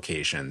 beautiful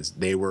locations.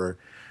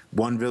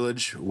 One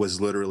village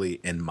was literally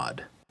in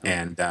mud,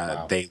 and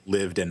wow. They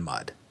lived in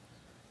mud.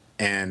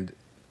 And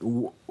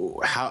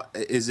how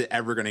is it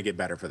ever going to get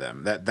better for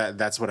them?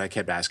 That's what I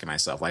kept asking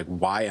myself. Like,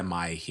 why am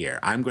I here?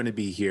 I'm going to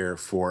be here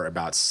for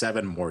about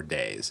 7 more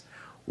days.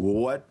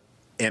 What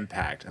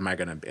impact am I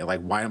going to be?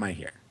 Like, why am I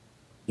here?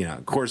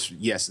 Of course,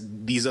 yes,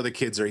 these other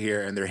kids are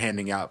here and they're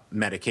handing out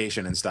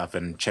medication and stuff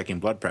and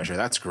checking blood pressure.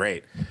 That's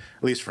great,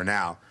 at least for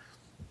now.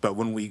 But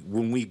when we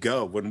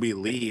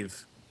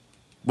leave,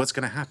 what's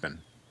going to happen?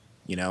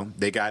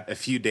 They got a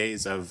few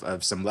days of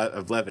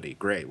levity.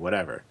 Great,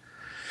 whatever.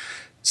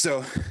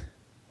 So,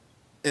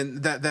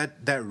 and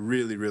that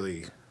really,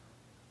 really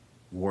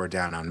wore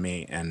down on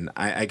me. And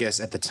I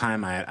guess at the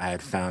time I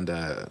had found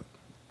a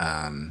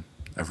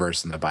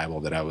verse in the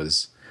Bible that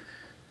was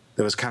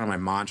kind of my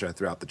mantra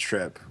throughout the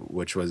trip,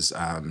 which was,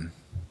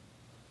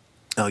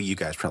 you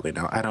guys probably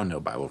know. I don't know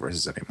Bible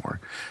verses anymore.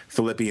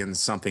 Philippians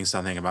something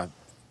about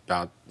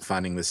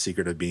finding the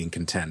secret of being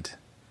content.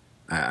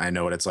 I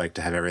know what it's like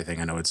to have everything.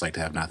 I know what it's like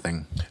to have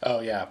nothing. Oh,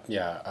 yeah.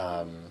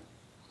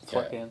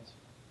 Philippians.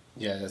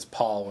 Yeah, that's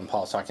Paul, when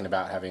Paul's talking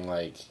about having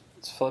like...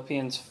 It's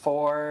Philippians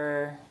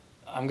 4.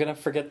 I'm going to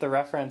forget the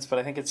reference, but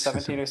I think it's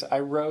 17 or so.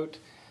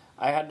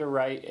 I had to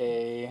write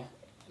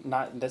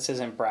this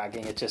isn't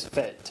bragging, it just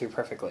fit too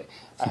perfectly.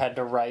 I had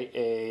to write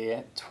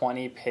a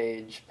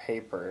 20-page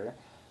paper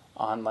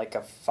on like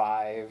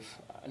I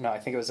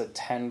think it was a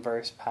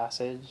 10-verse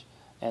passage,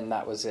 and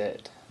that was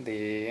it.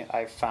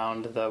 I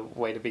found the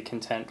way to be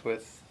content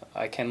with,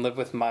 I can live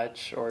with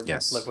much or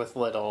live with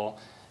little,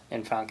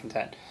 and found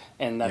content.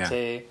 And that's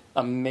a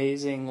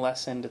amazing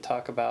lesson to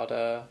talk about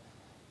who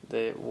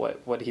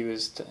he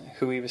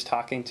was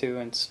talking to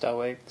in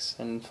Stoics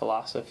and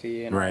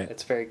philosophy, and right.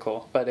 It's very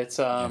cool. But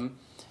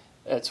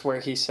it's where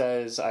he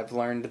says, I've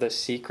learned the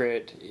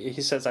secret.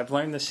 He says, I've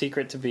learned the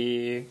secret to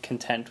be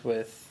content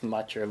with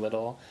much or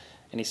little.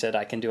 And he said,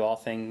 I can do all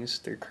things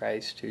through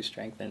Christ who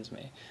strengthens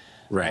me.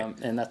 Right.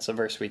 And that's a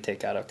verse we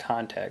take out of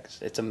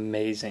context. It's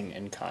amazing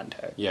in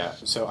context. Yeah.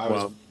 So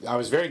I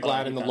was very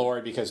glad in the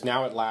Lord, because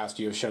now at last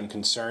you have shown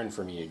concern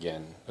for me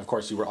again. Of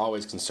course, you were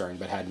always concerned,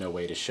 but had no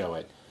way to show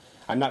it.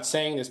 I'm not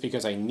saying this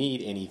because I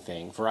need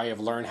anything, for I have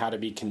learned how to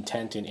be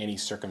content in any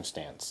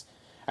circumstance.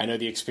 I know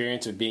the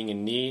experience of being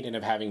in need and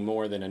of having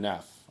more than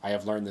enough. I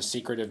have learned the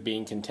secret of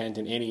being content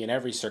in any and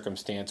every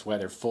circumstance,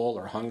 whether full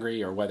or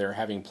hungry, or whether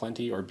having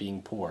plenty or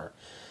being poor.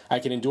 I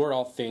can endure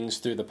all things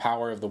through the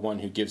power of the one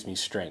who gives me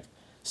strength.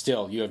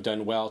 Still, you have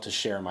done well to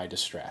share my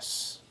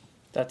distress.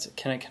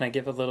 Can I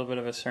give a little bit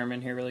of a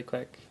sermon here really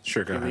quick?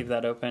 Sure, go ahead. Leave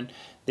that open.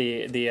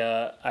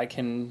 I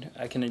can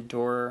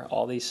endure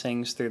all these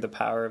things through the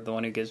power of the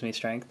one who gives me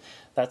strength.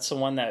 That's the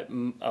one that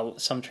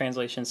some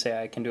translations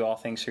say, I can do all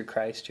things through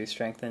Christ who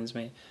strengthens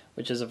me,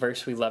 which is a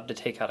verse we love to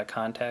take out of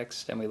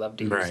context, and we love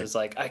to use as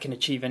like, I can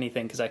achieve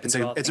anything because I can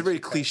do all things. It's a very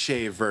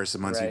cliche verse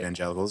amongst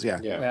evangelicals,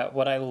 yeah.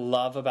 What I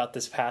love about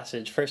this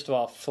passage, first of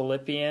all,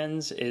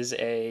 Philippians is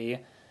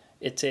a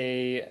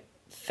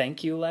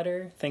thank you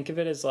letter. Think of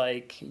it as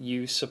like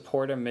you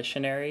support a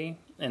missionary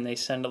and they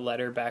send a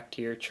letter back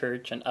to your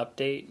church, an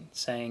update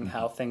saying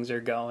how things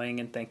are going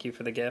and thank you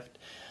for the gift.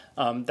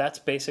 That's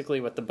basically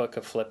what the book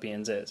of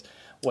Philippians is.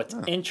 What's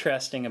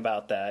interesting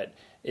about that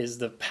is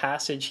the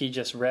passage he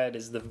just read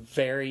is the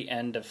very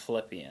end of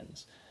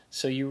Philippians.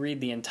 So you read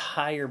the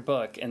entire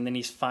book, and then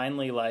he's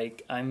finally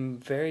like, I'm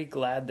very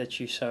glad that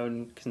you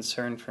showed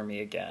concern for me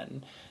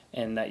again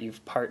and that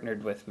you've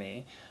partnered with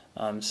me.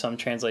 Some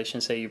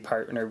translations say you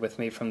partnered with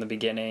me from the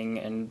beginning,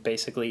 and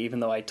basically even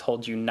though I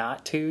told you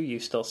not to, you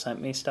still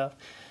sent me stuff.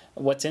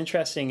 What's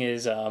interesting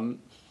is a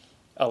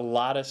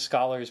lot of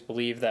scholars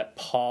believe that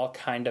Paul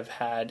kind of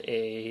had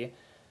is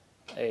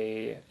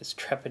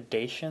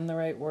trepidation the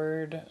right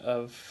word,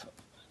 of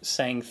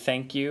saying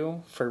thank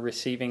you for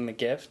receiving the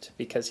gift,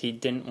 because he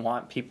didn't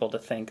want people to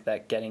think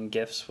that getting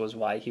gifts was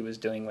why he was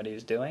doing what he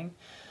was doing,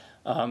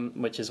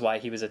 which is why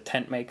he was a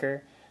tent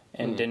maker.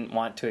 And didn't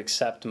want to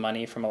accept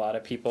money from a lot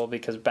of people,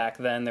 because back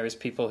then there was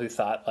people who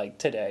thought, like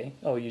today,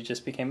 you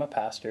just became a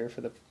pastor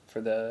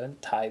for the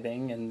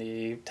tithing and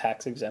the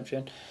tax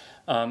exemption,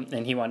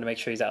 and he wanted to make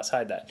sure he's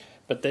outside that.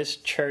 But this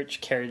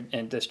church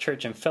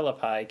in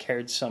Philippi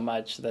cared so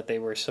much that they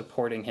were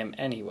supporting him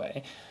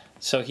anyway.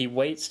 So he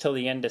waits till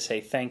the end to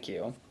say thank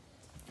you,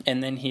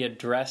 And then he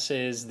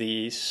addresses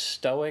the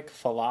Stoic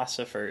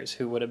philosophers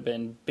who would have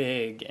been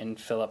big in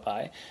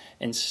Philippi.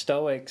 And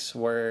Stoics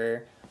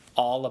were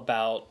all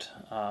about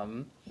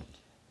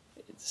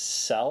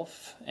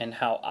self and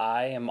how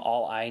I am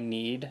all I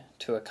need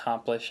to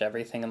accomplish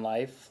everything in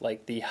life.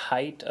 Like the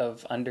height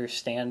of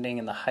understanding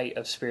and the height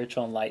of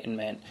spiritual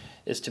enlightenment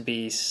is to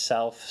be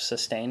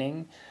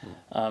self-sustaining,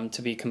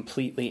 to be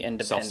completely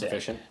independent.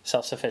 Self-sufficient.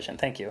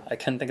 Self-sufficient, thank you. I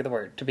couldn't think of the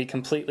word. To be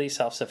completely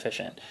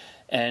self-sufficient.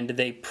 And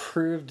they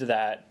proved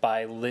that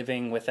by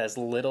living with as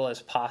little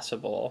as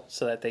possible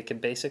so that they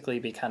could basically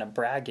be kind of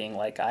bragging,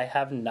 like, I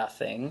have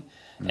nothing,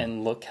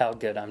 and look how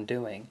good I'm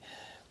doing.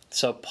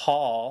 So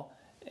Paul,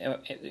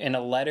 in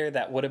a letter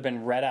that would have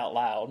been read out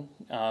loud,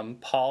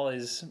 Paul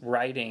is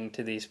writing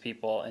to these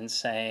people and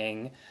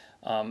saying,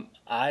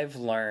 I've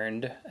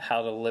learned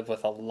how to live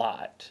with a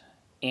lot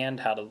and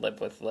how to live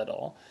with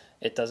little.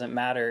 It doesn't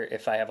matter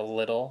if I have a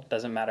little,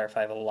 doesn't matter if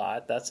I have a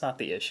lot. That's not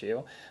the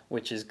issue,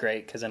 which is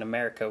great because in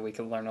America we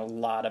can learn a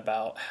lot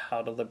about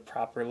how to live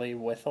properly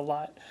with a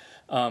lot.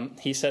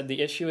 He said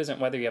the issue isn't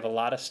whether you have a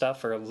lot of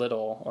stuff or a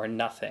little or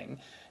nothing.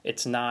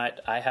 It's not,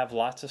 I have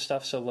lots of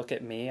stuff, so look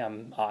at me,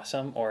 I'm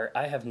awesome, or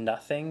I have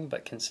nothing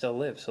but can still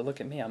live, so look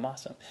at me, I'm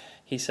awesome.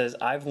 He says,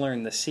 I've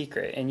learned the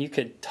secret, and you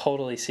could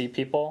totally see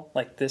people,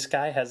 like this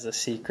guy has the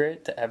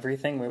secret to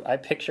everything. I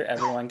picture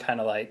everyone kind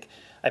of like,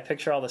 I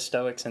picture all the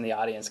Stoics in the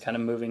audience kind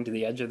of moving to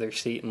the edge of their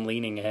seat and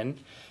leaning in.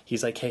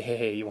 He's like,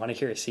 hey, you want to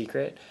hear a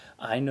secret?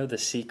 I know the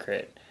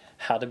secret,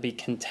 how to be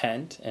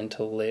content and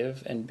to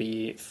live and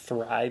be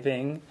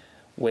thriving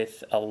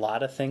with a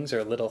lot of things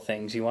or little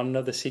things. You want to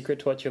know the secret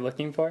to what you're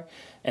looking for?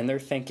 And they're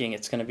thinking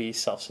it's going to be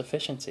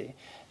self-sufficiency.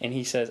 And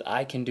he says,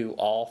 I can do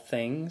all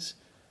things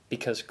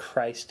because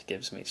Christ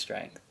gives me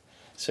strength.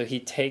 So he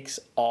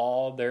takes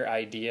all their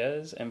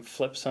ideas and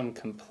flips them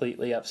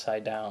completely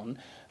upside down.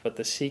 But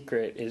the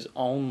secret is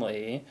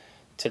only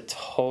to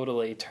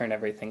totally turn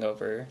everything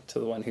over to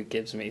the one who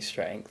gives me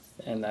strength,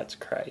 and that's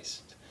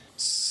Christ.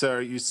 So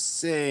are you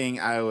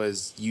saying I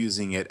was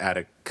using it out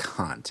of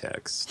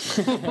context?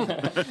 This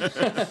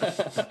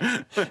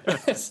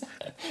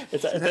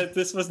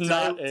was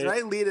not. Did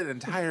I lead an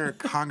entire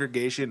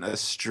congregation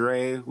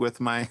astray with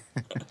my?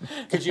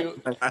 Could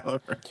you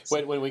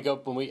when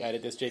we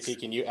edit this, JP?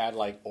 Can you add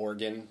like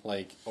organ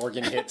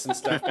hits and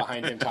stuff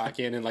behind him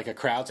talking and like a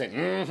crowd saying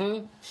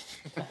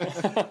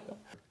 "mm-hmm"?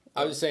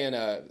 I was saying,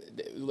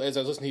 as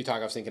I was listening to you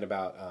talk, I was thinking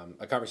about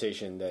a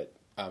conversation that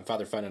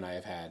Father Fun and I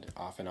have had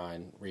off and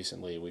on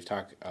recently. We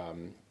talked a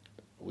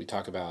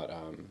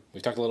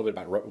little bit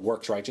about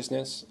works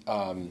righteousness,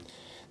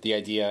 the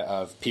idea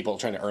of people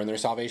trying to earn their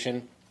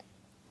salvation.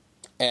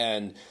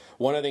 And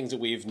one of the things that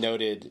we've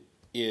noted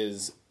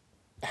is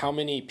how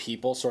many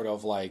people sort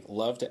of like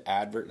love to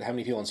how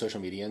many people on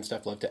social media and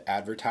stuff love to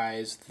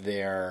advertise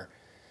their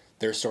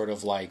sort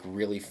of like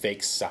really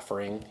fake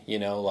suffering,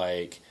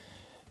 like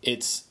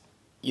it's,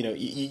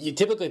 you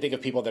typically think of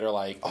people that are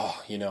like,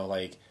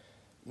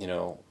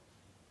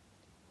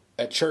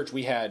 at church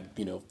we had,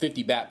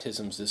 50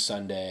 baptisms this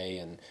Sunday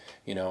and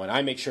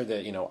I make sure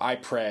that, I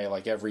pray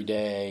like every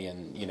day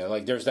and,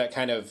 like there's that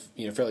kind of,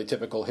 fairly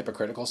typical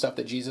hypocritical stuff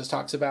that Jesus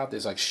talks about.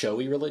 There's like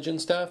showy religion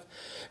stuff.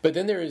 But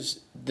then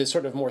there's this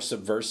sort of more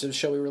subversive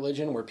showy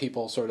religion where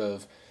people sort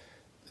of,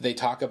 they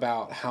talk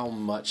about how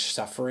much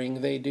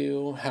suffering they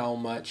do, how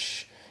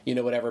much,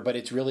 whatever, but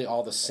it's really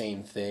all the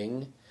same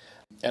thing.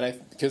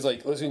 And because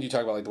like listening to you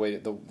talk about like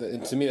the way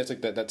and to me that's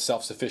like that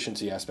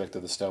self-sufficiency aspect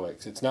of the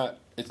Stoics. It's not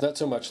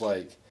so much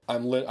like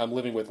I'm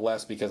living with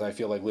less because I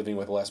feel like living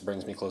with less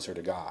brings me closer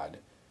to God.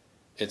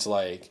 It's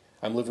like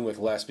I'm living with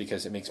less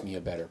because it makes me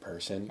a better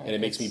person and it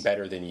makes me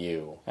better than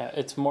you.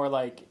 It's more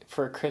like,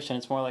 for a Christian,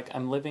 it's more like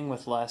I'm living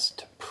with less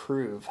to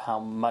prove how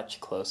much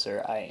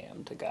closer I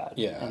am to God.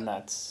 Yeah. And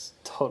that's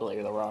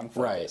totally the wrong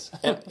focus. Right.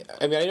 And,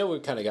 I mean, I know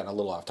we've kind of gotten a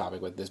little off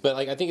topic with this, but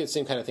like I think it's the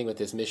same kind of thing with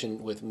this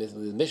mission, with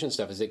mission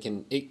stuff, is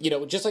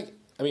just like,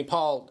 I mean,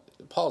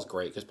 Paul's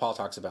great because Paul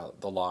talks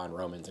about the law in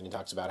Romans and he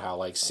talks about how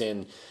like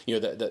sin,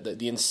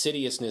 the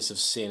insidiousness of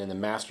sin and the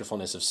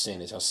masterfulness of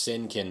sin is how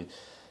sin can,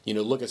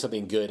 look at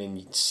something good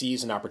and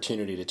sees an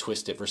opportunity to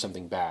twist it for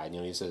something bad.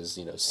 He says,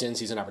 sin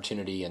sees an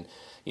opportunity and,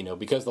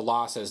 because the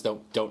law says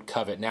don't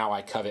covet, now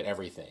I covet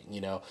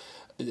everything,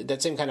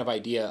 that same kind of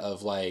idea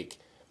of like,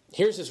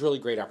 here's this really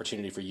great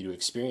opportunity for you to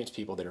experience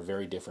people that are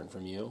very different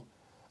from you,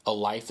 a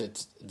life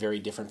that's very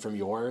different from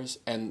yours.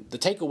 And the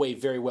takeaway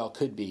very well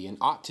could be and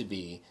ought to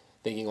be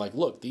thinking like,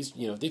 look, these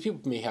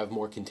people may have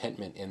more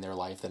contentment in their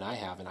life than I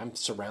have. And I'm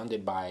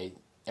surrounded by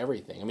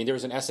everything. I mean, there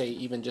was an essay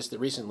even just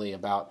recently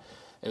about,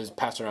 it was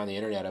passed around the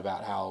internet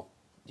about how,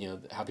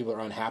 how people are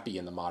unhappy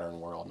in the modern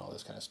world and all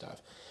this kind of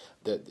stuff.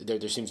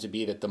 There seems to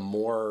be that the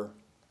more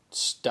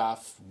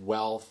stuff,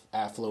 wealth,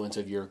 affluence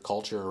of your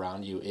culture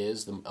around you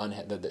is,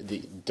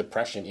 the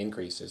depression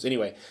increases.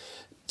 Anyway,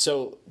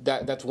 so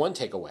that's one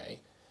takeaway.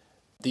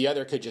 The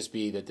other could just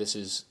be that this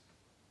is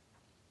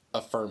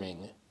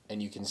affirming,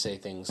 and you can say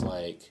things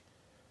like,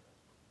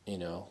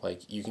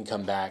 like you can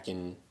come back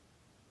and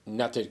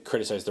not to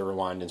criticize the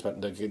Rwandans,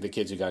 but the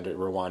kids who got to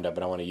Rwanda,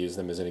 but I want to use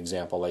them as an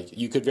example. Like,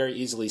 you could very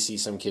easily see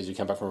some kids who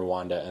come back from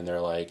Rwanda and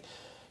they're like,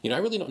 I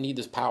really don't need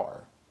this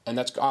power. And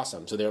that's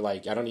awesome. So they're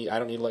like, I don't need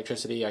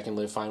electricity. I can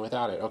live fine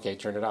without it. Okay,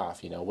 turn it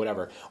off,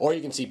 whatever. Or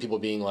you can see people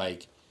being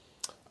like,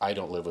 I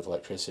don't live with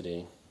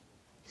electricity.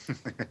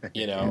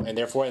 And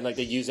therefore, and like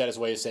they use that as a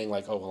way of saying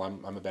like, oh, well,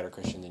 I'm a better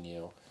Christian than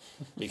you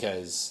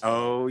because.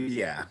 Oh,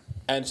 yeah.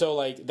 And so,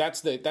 like,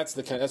 that's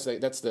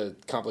the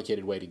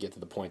complicated way to get to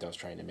the point I was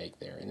trying to make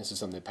there. And this is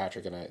something that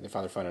Patrick and the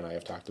Father Fun and I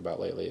have talked about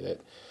lately,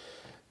 that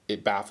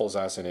it baffles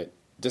us and it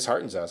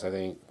disheartens us. I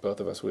think both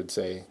of us would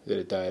say that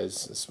it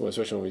does,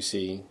 especially when we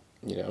see,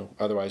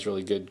 otherwise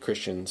really good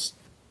Christians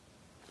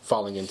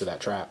falling into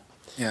that trap.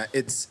 Yeah,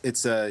 it's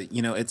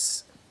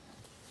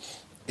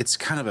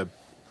kind of a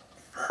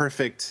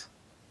perfect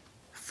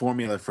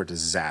formula for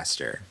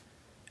disaster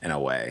in a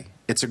way.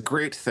 It's a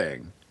great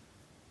thing.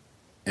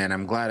 And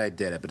I'm glad I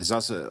did it, but it's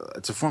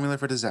a formula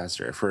for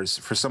disaster for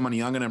someone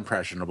young and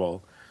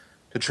impressionable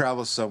to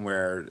travel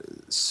somewhere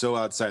so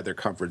outside their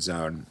comfort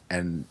zone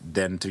and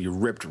then to be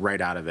ripped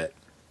right out of it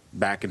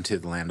back into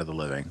the land of the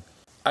living.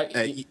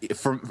 I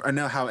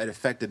know how it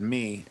affected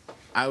me.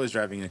 I was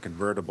driving a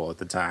convertible at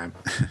the time.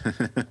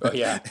 Oh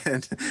yeah,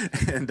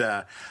 and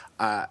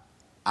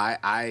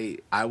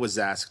I was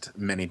asked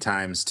many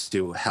times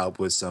to help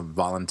with some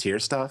volunteer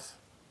stuff,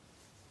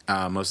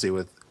 mostly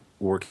with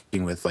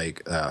working with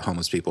like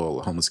homeless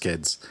people, homeless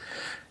kids,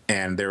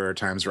 and there were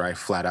times where I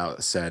flat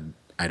out said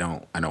I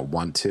don't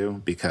want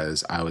to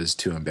because I was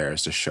too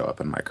embarrassed to show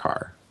up in my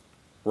car.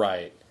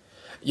 Right.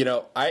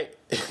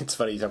 It's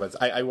funny you talk about this.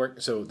 I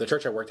worked, so the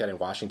church I worked at in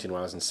Washington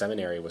when I was in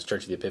seminary was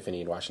Church of the Epiphany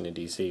in Washington,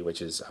 D.C.,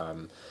 which is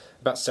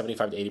about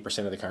 75 to 80%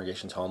 of the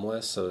congregation's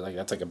homeless. So like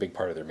that's like a big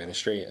part of their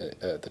ministry.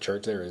 The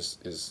church there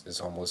is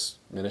homeless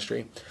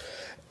ministry.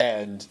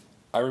 And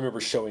I remember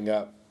showing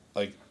up,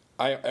 like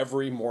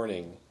every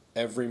morning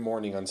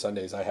on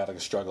Sundays I had a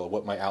struggle of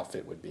what my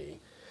outfit would be.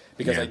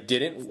 Because I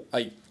didn't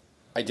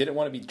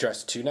want to be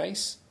dressed too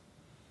nice.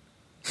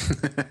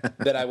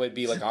 That I would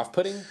be like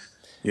off-putting.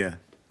 Yeah.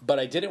 But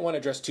I didn't want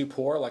to dress too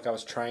poor, like I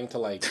was trying to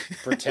like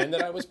pretend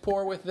that I was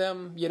poor with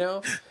them,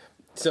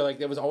 So like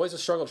there was always a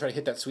struggle to try to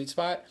hit that sweet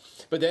spot.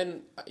 But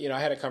then, I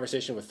had a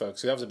conversation with folks.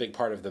 So that was a big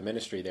part of the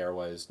ministry there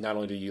was not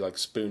only do you like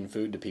spoon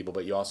food to people,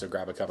 but you also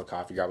grab a cup of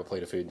coffee, grab a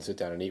plate of food and sit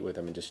down and eat with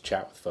them and just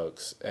chat with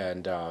folks.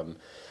 And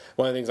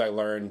one of the things I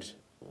learned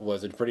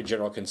was a pretty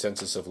general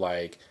consensus of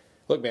like,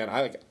 look, man,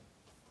 I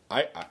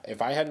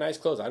if I had nice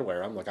clothes, I'd wear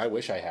them. Like, I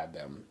wish I had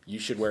them. You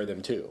should wear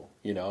them too.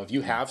 If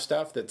you have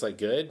stuff that's like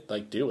good,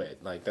 like do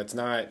it. Like that's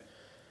not,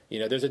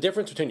 there's a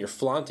difference between you're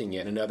flaunting it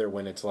and another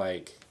when it's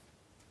like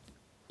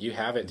you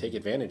have it, take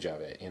advantage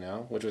of it,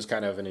 which was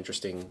kind of an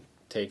interesting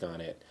take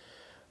on it.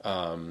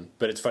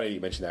 But it's funny that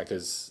you mentioned that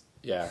because,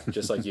 yeah,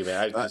 just like you,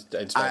 man,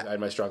 I had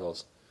my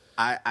struggles.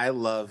 I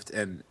loved,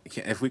 and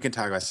if we can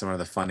talk about some of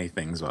the funny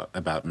things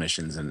about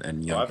missions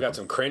and young I've got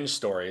some cringe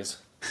stories.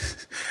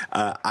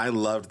 I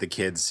loved the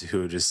kids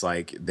who just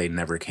like they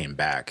never came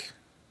back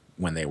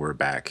when they were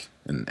back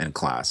in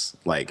class,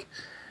 like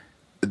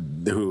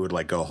who would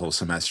like go whole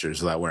semesters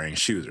without wearing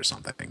shoes or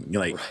something.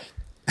 You're like,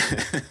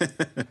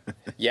 right.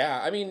 Yeah,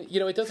 I mean,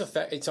 it does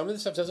affect. Some of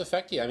this stuff does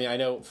affect you. I mean, I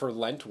know for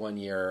Lent one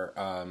year,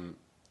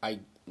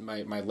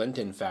 my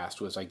Lenten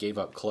fast was I gave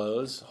up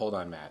clothes. Hold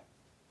on, Matt.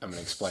 I'm going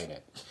to explain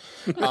it.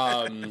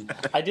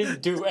 I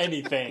didn't do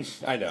anything.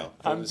 I know.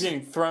 I'm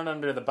being thrown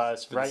under the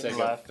bus right and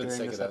left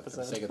during this episode. For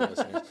the sake of the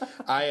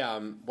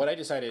listeners. What I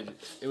decided,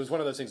 it was one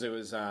of those things, it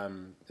was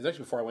actually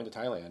before I went to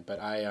Thailand,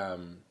 but I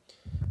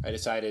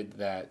decided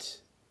that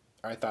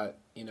I thought,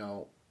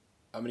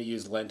 I'm going to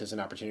use Lent as an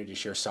opportunity to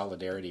share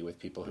solidarity with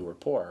people who were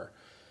poor.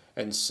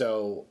 And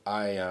so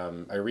I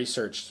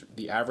researched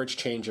the average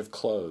change of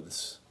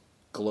clothes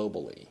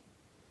globally.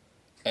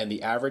 And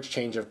the average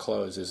change of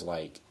clothes is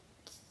like,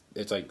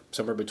 it's like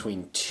somewhere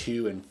between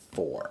 2 and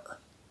 4.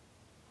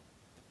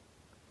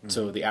 Mm-hmm.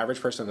 So the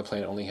average person on the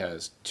planet only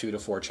has 2 to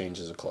 4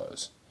 changes of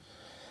clothes.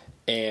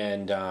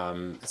 And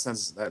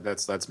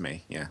that's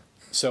me, yeah.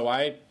 So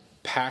I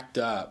packed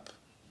up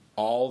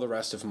all the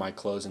rest of my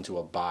clothes into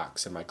a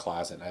box in my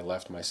closet, and I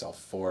left myself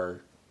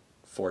four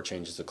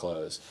changes of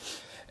clothes.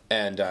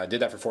 And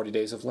did that for 40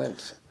 days of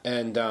Lent.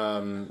 And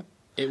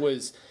that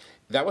was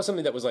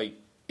something that was like,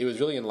 it was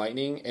really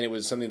enlightening, and it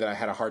was something that I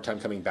had a hard time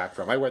coming back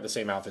from. I wear the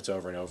same outfits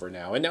over and over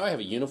now, and now I have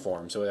a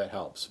uniform, so that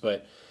helps.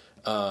 But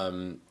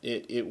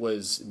it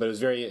was a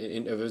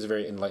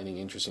very enlightening,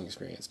 interesting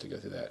experience to go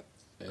through that.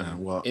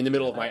 In the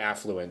middle of my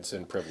affluence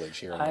and privilege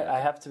here. I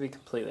have to be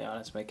completely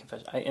honest, make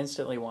confession. I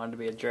instantly wanted to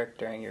be a jerk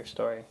during your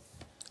story.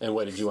 And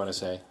what did you want to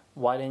say?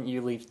 Why didn't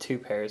you leave 2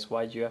 pairs?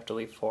 Why did you have to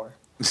leave 4?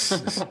 I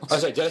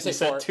was like, did I say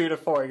 4? You said 2 to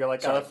 4. You're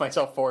like, I left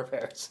myself 4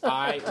 pairs.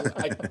 I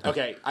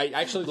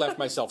actually left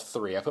myself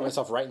 3. I put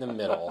myself right in the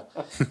middle.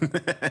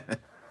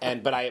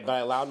 But I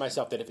allowed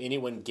myself that if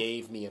anyone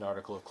gave me an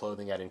article of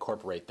clothing, I'd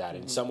incorporate that.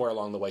 And somewhere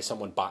along the way,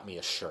 someone bought me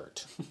a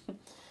shirt.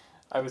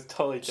 I was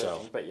totally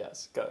joking, but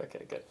yes, go.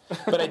 Okay, good.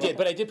 But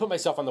I did put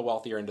myself on the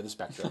wealthier end of the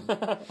spectrum,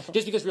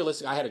 just because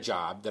realistically, I had a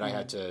job that I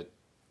had to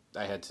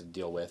I had to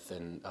deal with,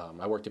 and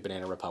I worked at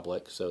Banana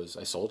Republic, so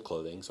I sold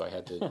clothing, so I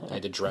had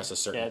to dress a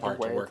certain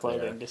part to work clothing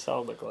there. to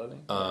sell the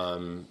clothing.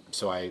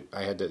 So I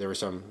had to. There were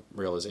some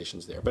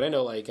realizations there, but I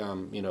know like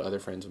other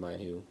friends of mine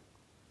who,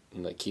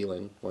 like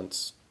Keelan,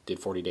 once did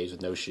 40 days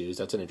with no shoes.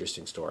 That's an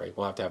interesting story.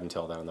 We'll have to have him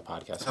tell that on the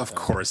podcast. Of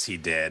course he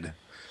did.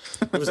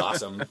 It was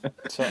awesome.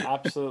 So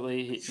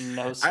absolutely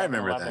no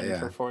 7-Eleven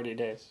for 40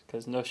 days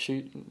because no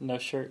shirt, no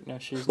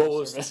shoes,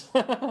 no service.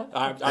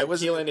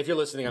 Keelan, if you're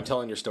listening, I'm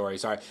telling your story.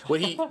 Sorry.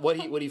 What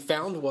he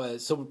found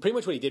was, so pretty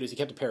much what he did was he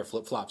kept a pair of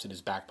flip flops in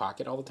his back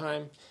pocket all the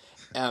time.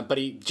 But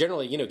he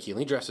generally, Keelan,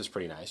 he dresses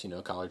pretty nice,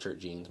 collared shirt,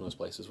 jeans, most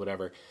places,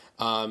 whatever.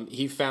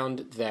 He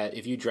found that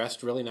if you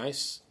dressed really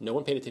nice, no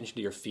one paid attention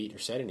to your feet or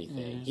said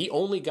anything. He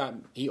only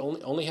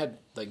had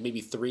like maybe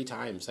 3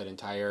 times that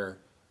entire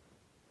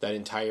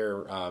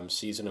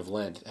season of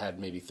Lent had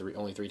maybe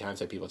only 3 times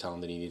that people tell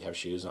him that he needed to have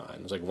shoes on.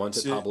 It was like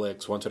once at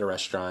Publix, once at a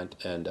restaurant,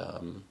 and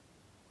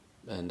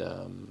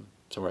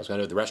somewhere else. I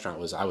know the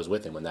restaurant I was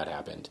with him when that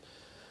happened.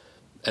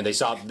 And they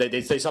saw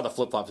the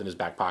flip flops in his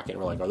back pocket and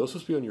were like, "Are those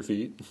supposed to be on your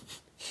feet?"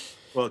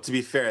 Well, to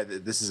be fair,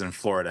 this is in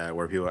Florida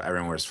where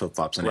everyone wears flip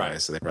flops anyway, right.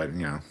 So they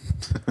probably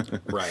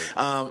right.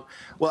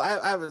 Well,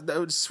 I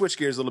would switch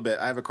gears a little bit.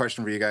 I have a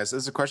question for you guys.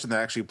 This is a question that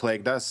actually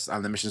plagued us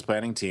on the missions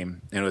planning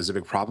team, and it was a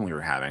big problem we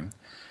were having.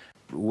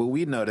 What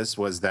we noticed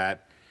was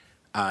that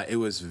it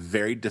was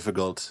very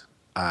difficult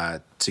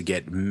to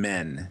get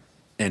men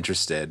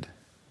interested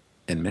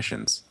in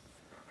missions.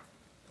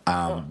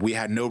 We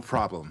had no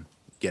problem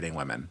getting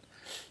women.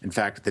 In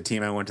fact, the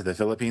team I went to the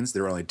Philippines,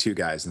 there were only 2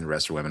 guys, and the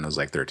rest were women. It was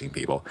like 13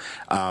 people.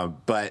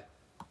 But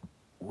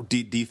do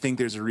you think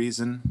there's a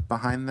reason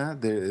behind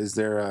that? Is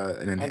there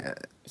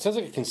it sounds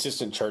like a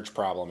consistent church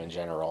problem in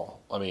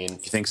general. I mean, you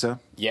think so?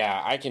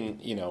 Yeah, I can.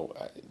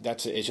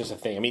 It's just a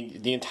thing. I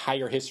mean, the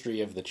entire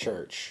history of the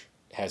church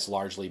has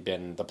largely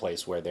been the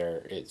place where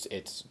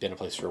it's been a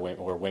place where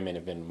women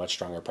have been much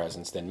stronger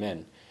presence than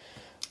men.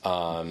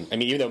 I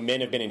mean, even though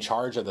men have been in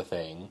charge of the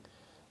thing,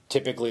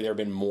 typically there have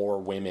been more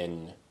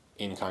women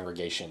in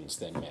congregations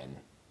than men.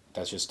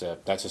 That's just a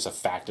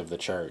fact of the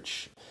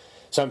church.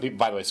 Some people,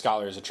 by the way,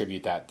 scholars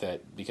attribute that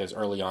because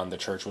early on the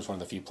church was one of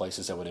the few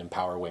places that would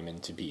empower women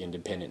to be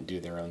independent and do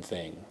their own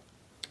thing.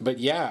 But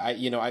yeah,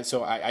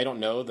 I don't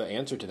know the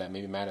answer to that.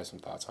 Maybe Matt has some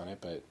thoughts on it,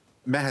 but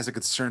Matt has a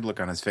concerned look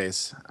on his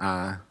face.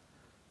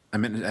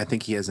 I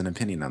think he has an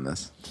opinion on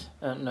this.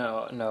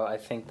 No. I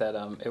think that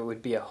it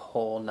would be a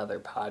whole nother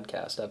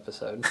podcast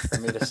episode for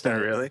me to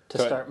start really?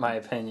 Start my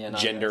opinion on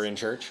gender this. in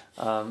church.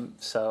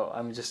 So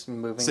I'm just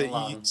moving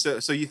along.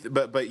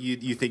 But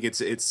you think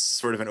it's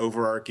sort of an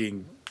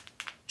overarching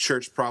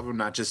church problem,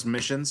 not just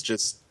missions,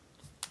 just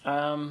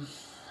at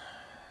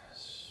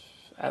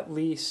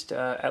least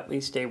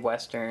a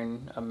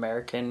Western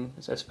American,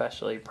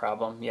 especially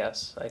problem.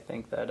 Yes, I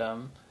think that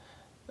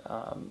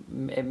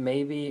it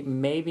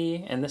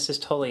maybe, and this is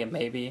totally a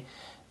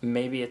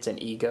maybe it's an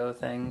ego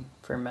thing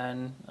for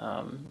men.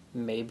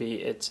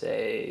 Maybe it's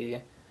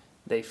they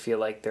feel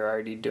like they're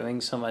already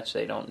doing so much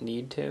they don't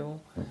need to.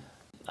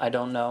 I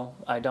don't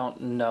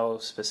know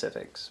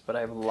specifics, but I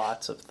have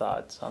lots of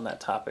thoughts on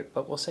that topic,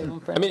 but we'll save them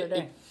for another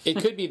day. It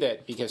could be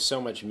that because so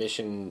much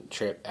mission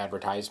trip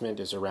advertisement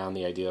is around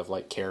the idea of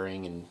like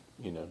caring and,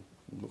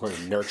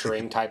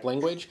 nurturing type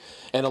language,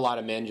 and a lot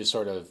of men just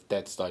sort of,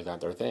 that's like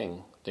not their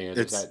thing.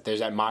 There's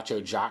that macho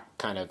jock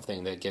kind of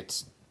thing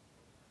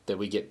that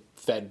we get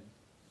fed,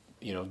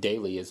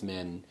 daily as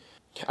men.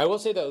 I will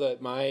say though that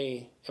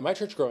in my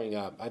church growing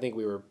up, I think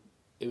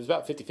it was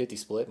about 50-50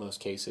 split most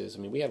cases. I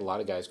mean, we had a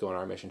lot of guys go on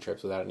our mission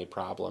trips without any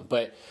problem.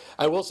 But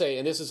I will say,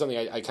 and this is something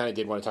I kind of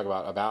did want to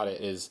talk about it,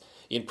 is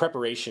in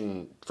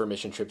preparation for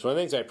mission trips, one of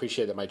the things I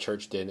appreciate that my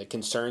church did, and it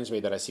concerns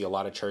me that I see a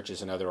lot of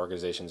churches and other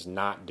organizations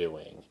not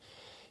doing,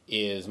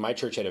 is my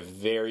church had a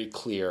very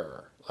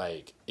clear,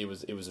 it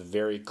was a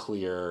very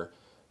clear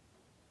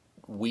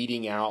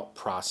weeding out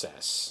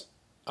process.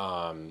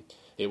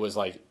 It was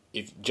like,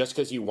 just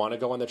because you want to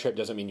go on the trip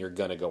doesn't mean you're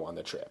going to go on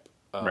the trip.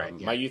 Right,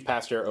 yeah. My youth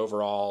pastor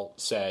overall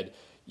said,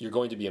 you're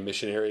going to be a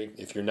missionary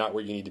if you're not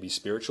where you need to be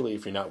spiritually,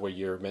 if you're not where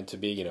you're meant to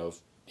be,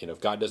 if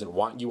God doesn't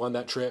want you on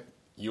that trip,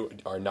 you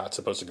are not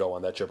supposed to go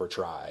on that trip or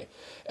try.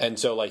 And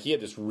so he had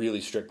this really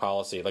strict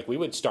policy. We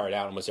would start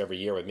out almost every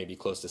year with maybe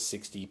close to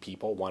 60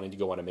 people wanting to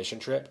go on a mission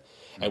trip.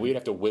 Mm-hmm. And we would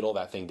have to whittle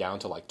that thing down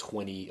to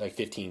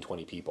 15,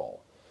 20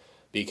 people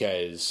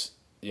because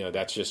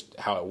that's just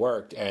how it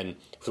worked. And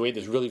so we had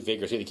this really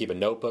vigorous, we had to keep a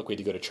notebook. We had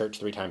to go to church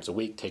 3 times a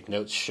week, take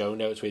notes, show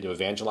notes. We had to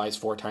evangelize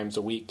 4 times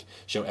a week,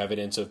 show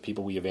evidence of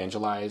people we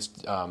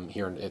evangelized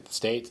here at the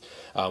States.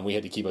 We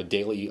had to keep a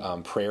daily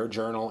prayer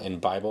journal and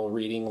Bible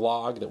reading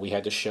log that we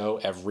had to show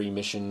every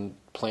mission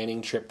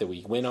planning trip that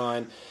we went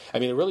on. I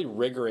mean, really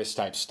rigorous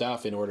type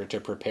stuff in order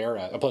to prepare.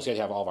 Plus, we had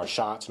to have all of our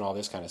shots and all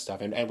this kind of stuff.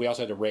 And we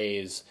also had to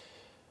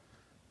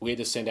we had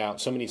to send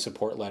out so many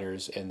support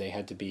letters, and they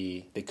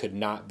could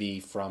not be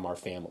from our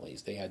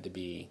families. They had to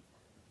be,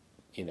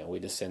 we had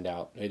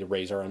to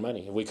raise our own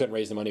money. If we couldn't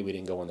raise the money, we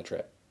didn't go on the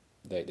trip.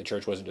 The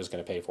church wasn't just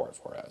going to pay for it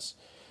for us.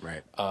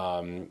 Right.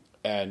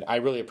 And I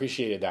really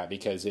appreciated that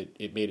because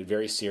it made it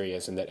very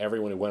serious, and that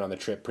everyone who went on the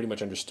trip pretty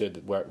much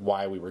understood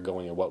why we were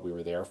going and what we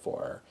were there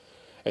for.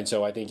 And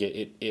so I think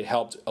it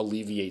helped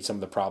alleviate some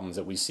of the problems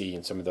that we see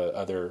in some of the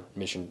other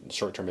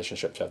short-term mission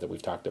trip stuff that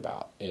we've talked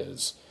about.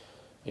 Is,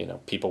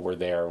 people were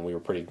there and we were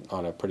pretty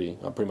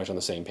much on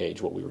the same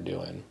page what we were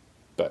doing.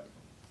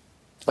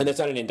 And that's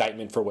not an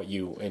indictment for what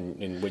you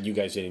and what you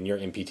guys did in your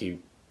MPT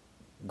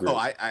group.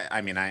 Oh,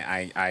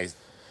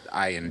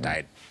 I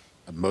indict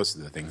most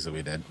of the things that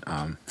we did.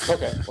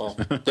 Okay, well,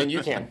 then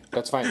you can.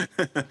 That's fine.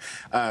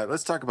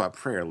 Let's talk about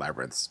prayer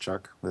labyrinths,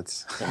 Chuck. You're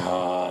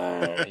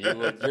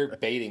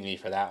baiting me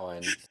for that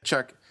one.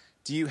 Chuck,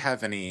 do you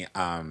have any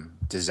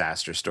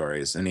disaster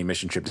stories, any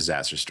mission trip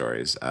disaster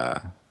stories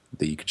that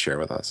you could share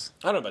with us?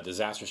 I don't know about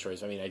disaster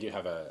stories. I mean, I do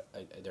have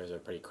there's a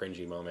pretty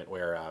cringy moment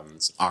where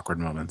Awkward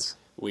moments.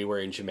 We were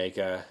in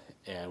Jamaica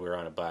and we were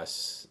on a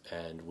bus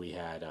and we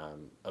had I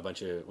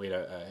think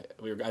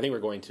we were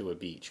going to a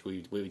beach.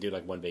 We did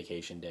like one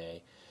vacation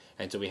day,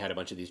 and so we had a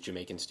bunch of these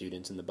Jamaican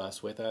students in the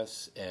bus with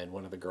us. And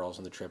one of the girls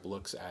on the trip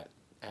looks at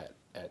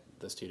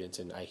the students,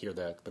 and I hear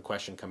the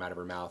question come out of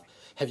her mouth: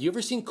 "Have you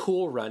ever seen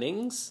Cool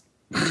Runnings?"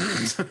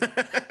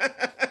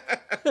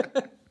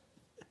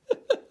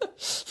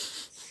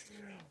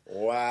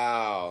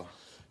 Wow.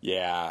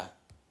 Yeah.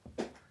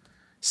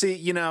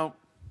 See,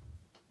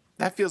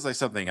 that feels like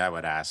something I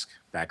would ask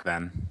back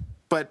then,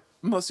 but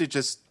mostly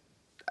just.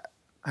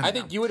 I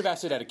think you would have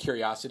asked it out of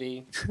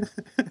curiosity.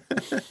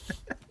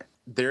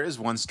 There is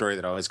one story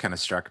that always kind of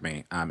struck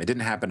me. It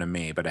didn't happen to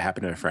me, but it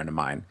happened to a friend of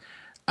mine.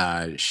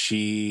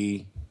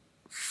 She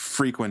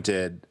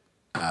frequented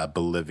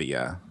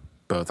Bolivia,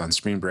 both on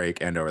spring break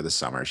and over the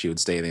summer. She would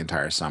stay the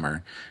entire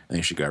summer, and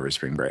then she'd go over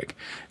spring break.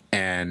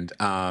 And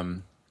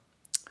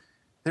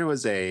there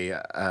was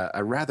a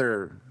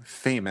rather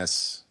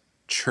famous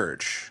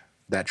church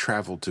that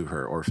traveled to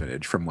her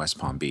orphanage from West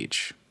Palm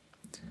Beach.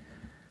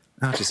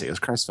 I'll just say it was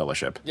Christ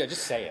Fellowship. Yeah,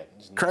 just say it.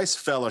 Christ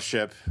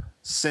Fellowship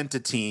sent a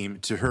team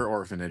to her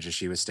orphanage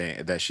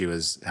that she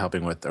was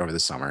helping with over the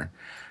summer,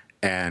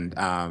 and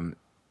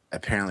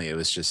apparently it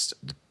was just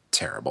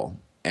terrible.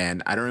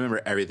 And I don't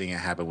remember everything that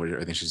happened with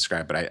everything she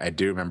described, but I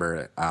do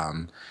remember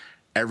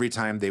every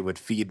time they would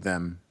feed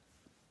them,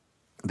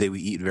 they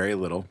would eat very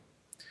little,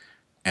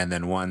 and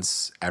then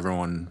once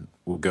everyone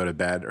would go to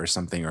bed or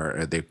something,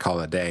 or they'd call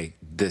it a day,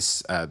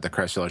 the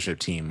Christ Fellowship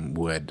team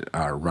would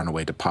run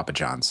away to Papa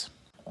John's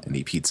and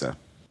eat pizza.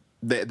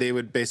 They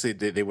would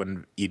basically they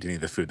wouldn't eat any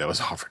of the food that was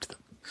offered to them,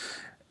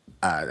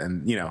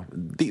 and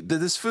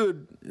this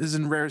food is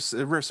in rare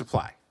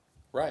supply,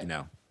 right?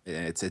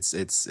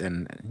 It's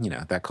in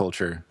that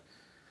culture.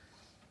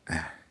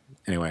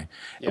 Anyway,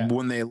 yeah.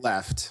 When they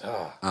left,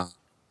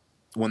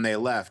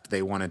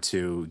 they wanted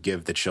to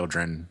give the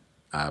children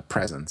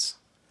presents,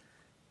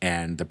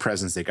 and the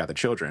presents they got the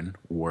children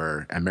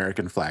were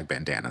American flag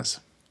bandanas.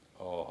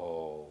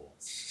 Oh,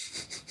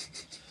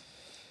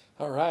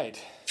 all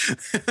right.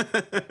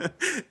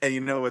 And you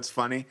know what's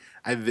funny?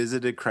 I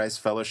visited Christ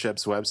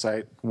Fellowship's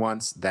website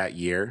once that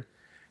year,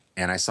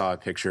 and I saw a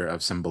picture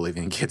of some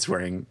Bolivian kids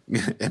wearing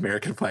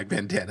American flag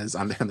bandanas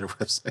on their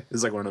website.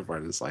 It's like one of the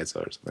part of the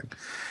slideshow or something.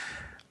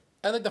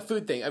 I like the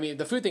food thing. I mean,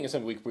 the food thing is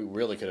something we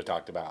really could have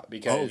talked about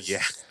because. Oh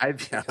yeah,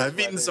 I've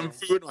eaten some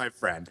food, my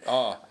friend.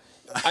 Oh,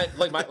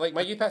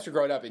 my youth pastor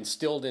growing up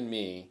instilled in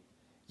me,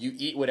 you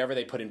eat whatever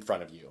they put in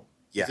front of you.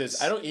 Yes. He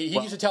says, he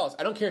used to tell us,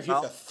 I don't care if you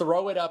have to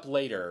throw it up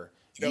later.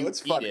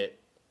 It's eat funny. it.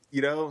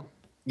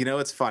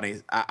 It's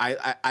funny.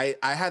 I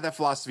had that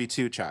philosophy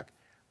too, Chuck.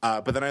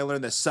 But then I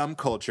learned that some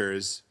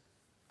cultures,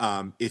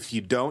 if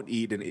you don't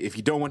eat and if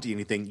you don't want to eat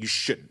anything, you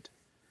shouldn't,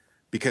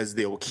 because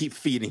they will keep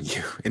feeding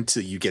you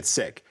until you get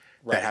sick.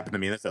 Right. That happened to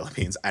me in the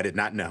Philippines. I did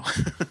not know.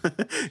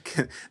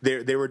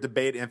 They were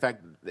debating. In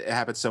fact, it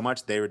happened so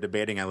much they were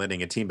debating on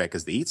letting a team back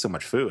because they eat so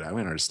much food. I don't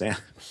understand.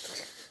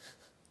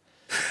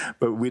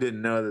 But we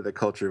didn't know that the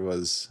culture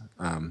was,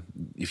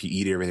 if you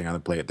eat everything on the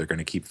plate, they're going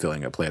to keep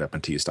filling a plate up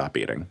until you stop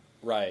eating.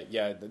 Right.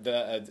 Yeah.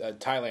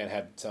 Thailand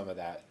had some of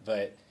that,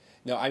 but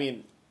no. I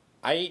mean,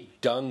 I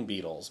ate dung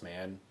beetles,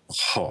 man.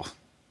 Oh.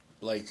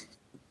 Like,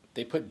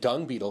 they put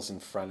dung beetles in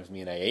front of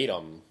me, and I ate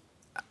them.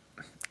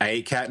 I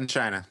ate cat in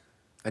China.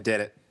 I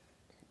did it.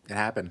 It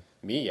happened.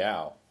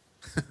 Meow.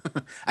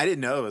 I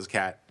didn't know it was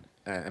cat.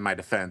 In my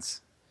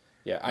defense,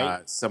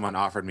 someone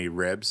offered me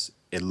ribs.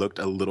 It looked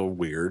a little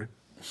weird.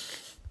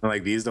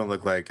 Like, these don't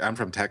look like. I'm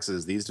from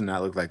Texas. These do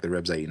not look like the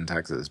ribs I eat in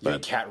Texas. You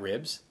eat cat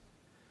ribs?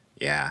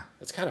 Yeah.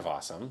 That's kind of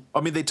awesome. I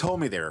mean, they told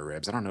me they were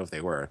ribs. I don't know if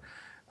they were.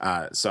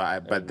 Ribs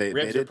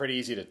are pretty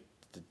easy to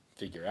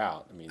figure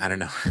out. I mean, I don't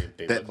know.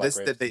 They look like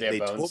ribs. They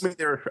told me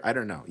they were. I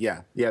don't know.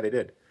 Yeah, they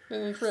did.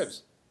 It's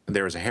ribs.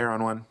 There was a hair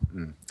on one.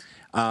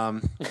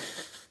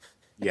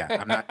 Yeah,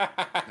 I'm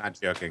not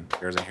joking.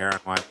 There was a hair on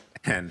one,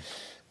 and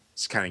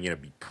just kind of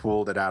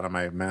pulled it out of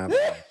my mouth.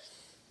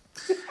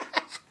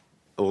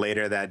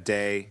 Later that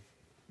day,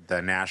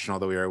 the national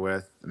that we were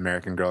with,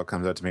 American girl,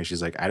 comes up to me.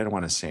 She's like, "I didn't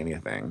want to say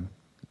anything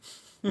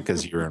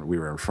because we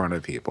were in front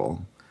of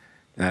people,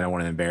 and I don't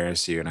want to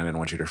embarrass you, and I didn't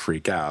want you to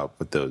freak out.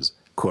 But those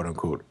quote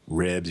unquote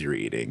ribs you're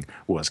eating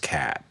was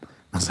cat.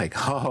 I was like,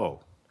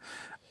 oh,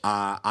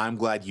 I'm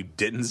glad you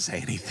didn't say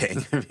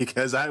anything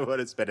because I would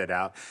have spit it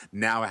out.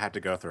 Now I have to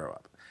go throw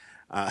up.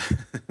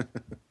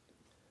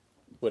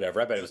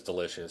 Whatever. I bet it was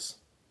delicious.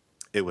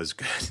 It was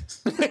good.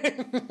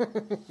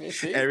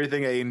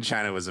 Everything I ate in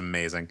China was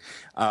amazing.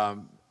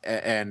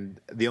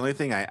 And the only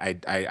thing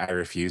I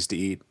refused to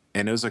eat,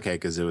 and it was okay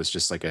because it was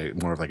just like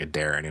more of like a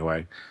dare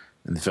anyway,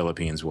 in the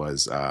Philippines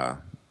was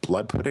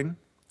blood pudding.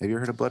 Have you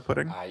ever heard of blood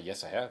pudding?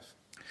 Yes, I have.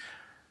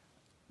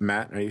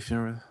 Matt, are you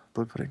familiar with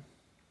blood pudding?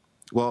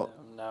 Well,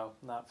 No,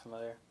 not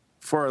familiar.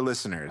 for our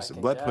listeners,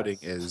 blood pudding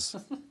is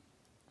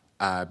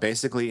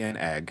basically an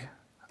egg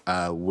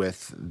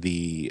with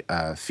the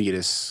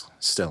fetus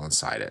still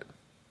inside it.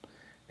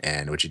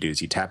 And what you do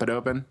is you tap it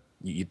open.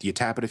 You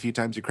tap it a few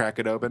times, you crack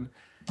it open,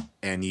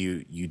 and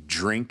you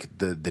drink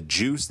the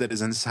juice that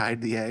is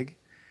inside the egg,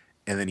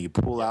 and then you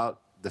pull out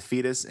the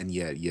fetus, and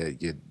you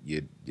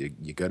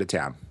go to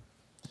town.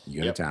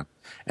 You go to town,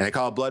 and they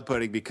call it blood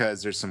pudding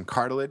because there's some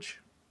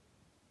cartilage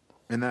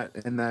in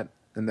that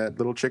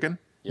little chicken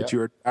that you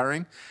were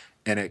devouring,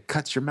 and it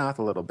cuts your mouth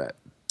a little bit.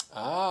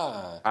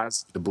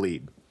 Causes you to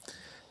bleed.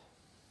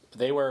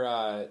 They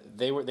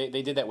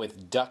did that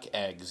with duck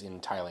eggs in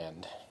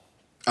Thailand.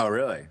 Oh,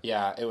 really?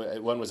 Yeah,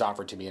 one was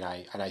offered to me, and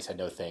I said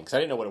no thanks. I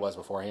didn't know what it was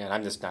beforehand.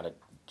 I'm just not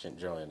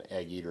generally an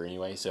egg eater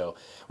anyway. So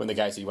when the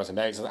guy said he wants some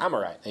eggs, I was like, I'm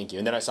all right, thank you.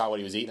 And then I saw what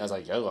he was eating. I was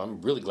like, oh,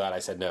 I'm really glad I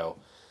said no.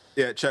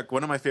 Yeah, Chuck,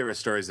 one of my favorite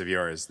stories of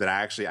yours that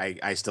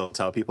I still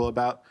tell people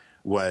about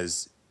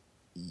was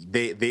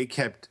they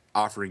kept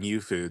offering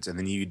you foods, and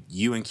then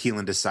you and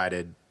Keelan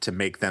decided to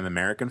make them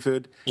American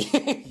food.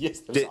 Yes,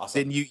 that was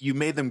awesome. Then you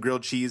made them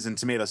grilled cheese and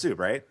tomato soup,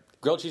 right?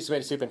 Grilled cheese,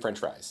 tomato soup, and French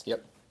fries.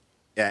 Yep.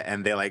 Yeah,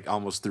 and they like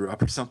almost threw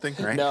up or something,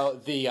 right? No,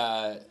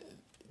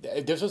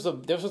 this was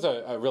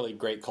a really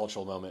great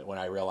cultural moment when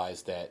I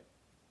realized that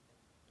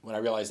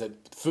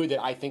food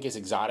that I think is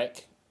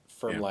exotic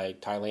from like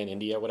Thailand,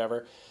 India,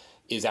 whatever,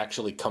 is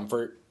actually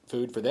comfort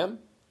food for them.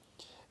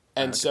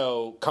 And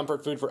so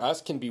comfort food for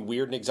us can be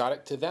weird and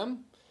exotic to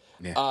them.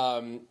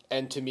 Yeah.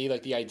 And to me,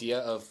 like the idea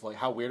of like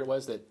how weird it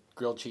was that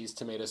grilled cheese,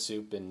 tomato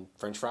soup, and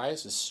French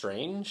fries is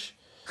strange.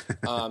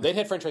 They'd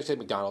had French fries at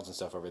McDonald's and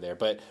stuff over there.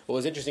 But what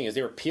was interesting is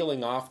they were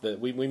peeling off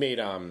we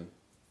made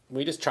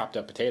we just chopped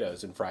up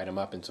potatoes and fried them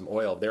up in some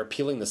oil. They were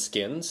peeling the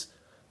skins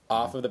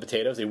off of the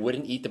potatoes. They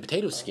wouldn't eat the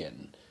potato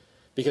skin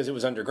because it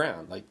was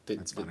underground. Like the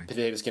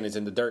potato skin is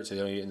in the dirt, so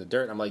they don't eat it in the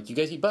dirt. And I'm like, you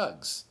guys eat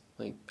bugs.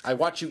 Like I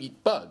watch you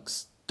eat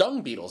bugs.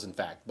 Dung beetles, in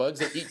fact, bugs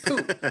that eat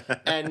poop,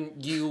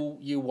 and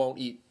you won't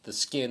eat the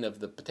skin of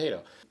the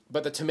potato.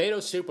 But the tomato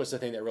soup was the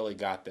thing that really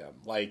got them.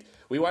 Like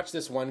we watched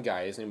this one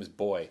guy, his name was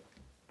Boy,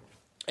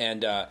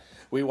 and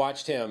we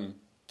watched him.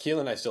 Keelan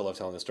and I still love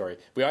telling the story.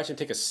 We watched him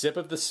take a sip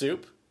of the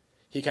soup.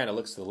 He kind of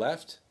looks to the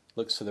left,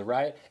 looks to the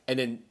right, and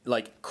then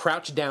like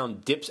crouch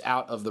down, dips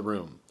out of the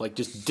room, like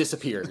just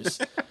disappears.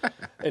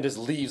 And just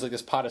leaves like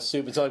this pot of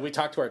soup. And so like we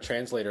talked to our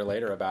translator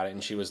later about it,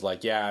 and she was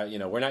like, yeah,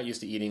 we're not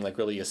used to eating like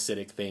really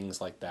acidic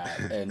things like that.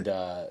 And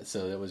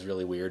so it was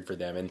really weird for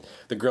them. And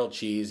the grilled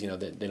cheese, they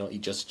don't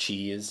eat just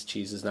cheese.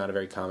 Cheese is not a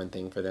very common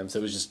thing for them. So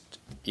it was just,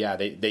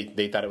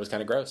 they thought it was kind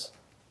of gross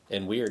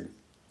and weird.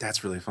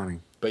 That's really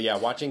funny. But yeah,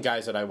 watching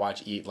guys that I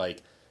watch eat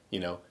like,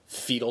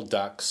 fetal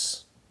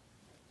ducks,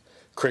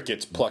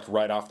 crickets plucked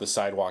right off the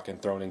sidewalk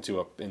and thrown into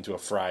a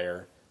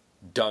fryer,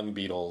 dung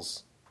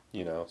beetles,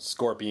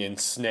 scorpion,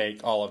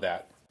 snake, all of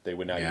that. They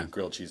would not eat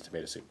grilled cheese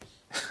tomato soup.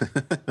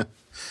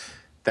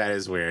 That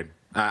is weird.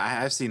 I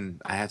have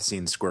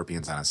seen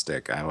scorpions on a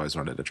stick. I always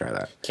wanted to try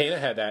that. Kana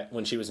had that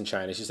when she was in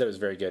China. She said it was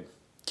very good.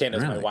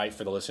 Kana's my wife,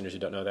 for the listeners who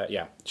don't know that.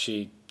 Yeah,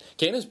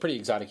 Kana's a pretty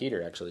exotic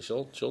eater, actually.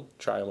 She'll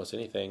try almost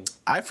anything.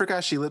 I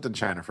forgot she lived in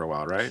China for a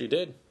while, right? She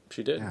did.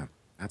 Yeah,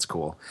 that's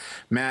cool.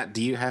 Matt,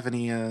 do you have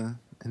any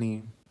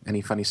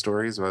funny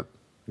stories about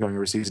going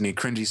overseas? Any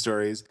cringy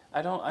stories?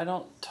 I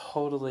don't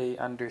totally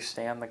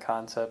understand the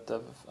concept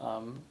of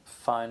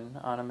fun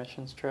on a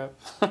missions trip.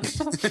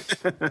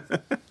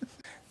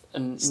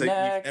 And so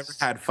next, you've never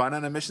had fun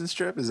on a missions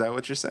trip? Is that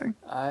what you're saying?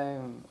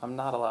 I'm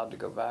not allowed to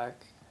go back.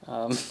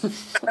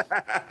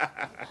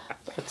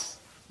 That's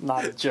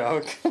not a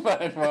joke,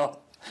 but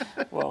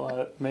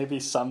well, maybe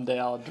someday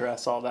I'll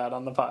address all that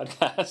on the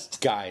podcast.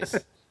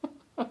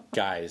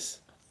 Guys.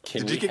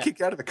 Did you get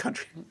kicked out of the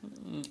country?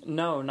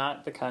 No,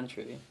 not the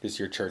country. Because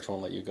your church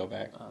won't let you go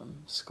back?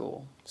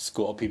 School,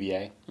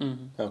 PBA?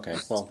 Mm-hmm. Okay,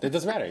 well, it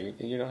doesn't matter.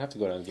 You don't have to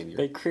go down and get your...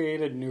 They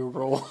created new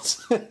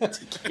rules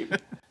to keep...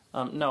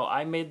 no,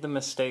 I made the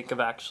mistake of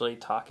actually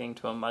talking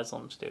to a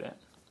Muslim student.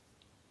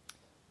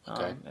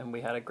 Okay. And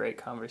we had a great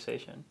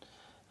conversation.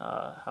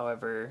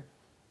 However,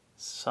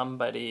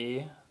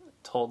 somebody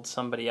told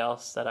somebody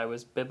else that I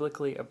was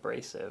biblically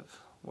abrasive,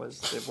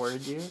 was the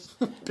word used.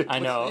 I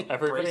know.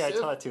 Everybody abrasive?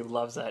 I talk to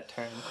loves that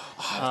term.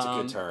 Oh, that's a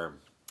good term.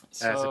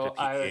 That's a good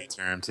PBA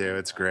term, too.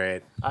 It's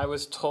great. I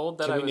was told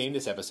that Can we name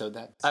this episode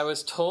that? I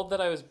was told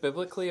that I was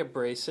biblically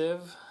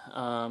abrasive.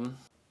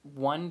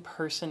 One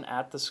person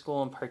at the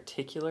school in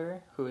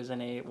particular, who is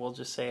in we'll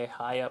just say a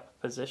high-up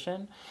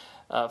position,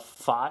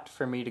 fought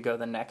for me to go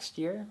the next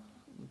year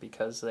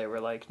because they were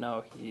like,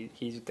 no,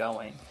 he's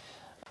going,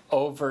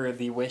 over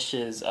the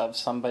wishes of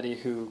somebody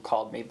who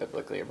called me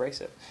biblically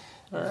abrasive.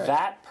 Right.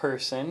 That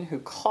person who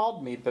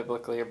called me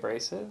biblically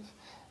abrasive,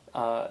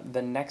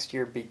 the next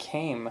year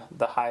became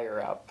the higher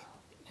up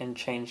and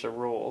changed the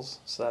rules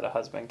so that a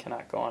husband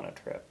cannot go on a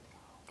trip.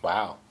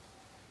 Wow.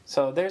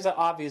 So there's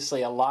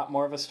obviously a lot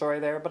more of a story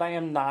there, but I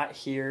am not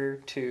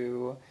here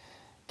to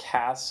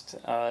cast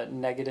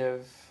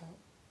negative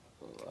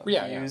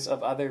views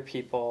of other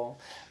people.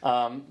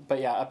 But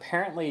yeah,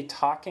 apparently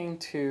talking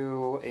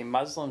to a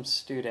Muslim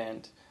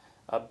student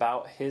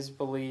about his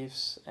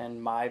beliefs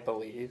and my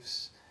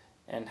beliefs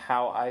and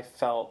how I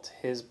felt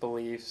his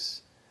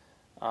beliefs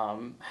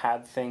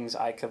had things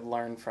I could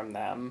learn from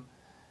them,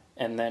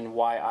 and then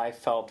why I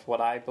felt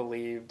what I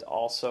believed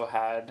also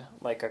had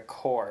like a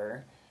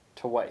core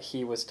to what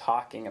he was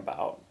talking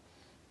about,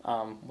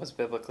 was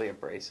biblically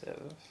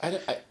abrasive.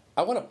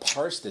 I want to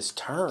parse this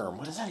term.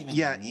 What does that even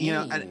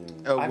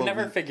mean? I've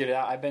never figured it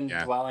out. I've been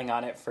dwelling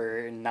on it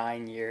for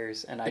 9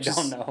 years, and I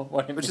don't know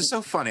what it means. Which is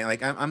so funny.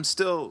 Like, I'm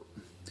still,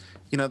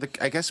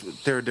 I guess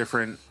there are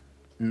different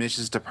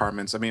missions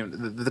departments. I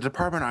mean, the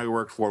department I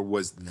worked for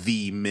was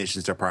the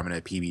missions department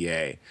at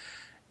PBA.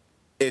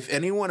 If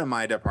anyone in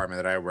my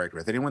department that I worked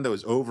with, anyone that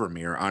was over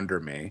me or under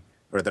me,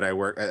 or that I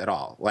work at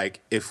all,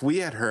 like, if we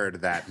had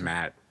heard that,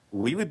 Matt,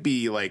 we would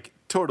be like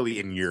totally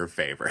in your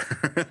favor.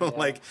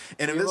 Like,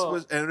 and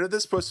if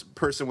this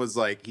person was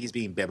like, he's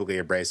being biblically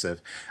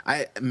abrasive,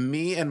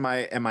 me and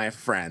my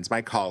friends,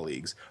 my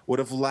colleagues, would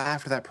have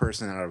laughed that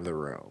person out of the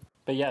room.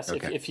 But yes,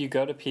 if you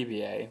go to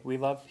PBA, we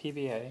love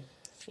PBA.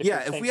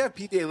 If we have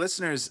PBA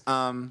listeners,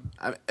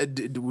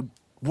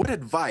 what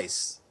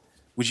advice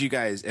would you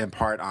guys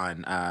impart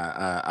on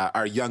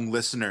our young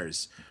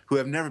listeners who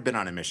have never been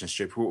on a mission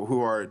trip,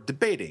 who are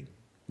debating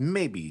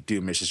maybe do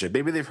a mission trip?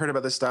 Maybe they've heard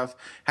about this stuff,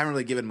 haven't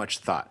really given much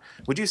thought.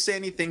 Would you say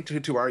anything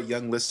to our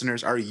young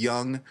listeners, our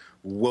young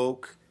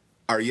woke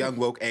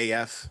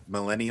AF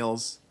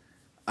millennials?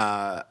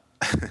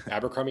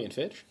 Abercrombie and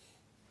Fitch?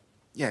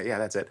 Yeah,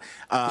 that's it.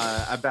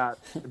 About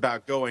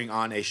going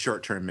on a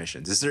short-term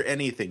missions. Is there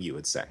anything you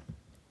would say?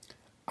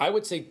 I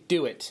would say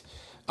do it.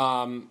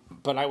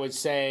 But I would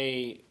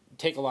say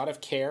take a lot of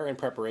care and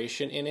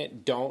preparation in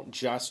it. Don't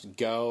just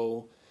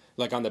go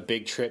like on the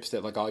big trips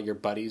that like all your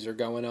buddies are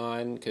going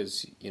on,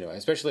 because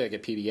especially like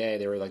at PBA,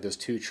 there were like those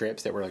 2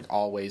 trips that were like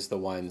always the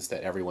ones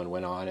that everyone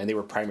went on, and they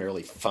were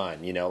primarily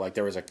fun. Like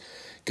there was a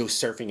go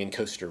surfing in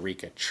Costa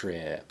Rica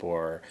trip,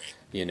 or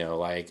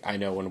like I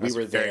know when we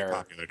were there, very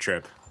popular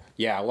trip.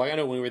 Yeah, well, I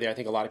know when we were there, I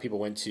think a lot of people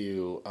went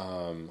to,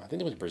 I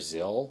think it was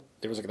Brazil.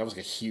 That was like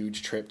a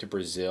huge trip to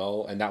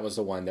Brazil, and that was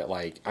the one that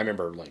like I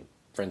remember like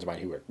friends of mine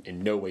who were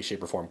in no way,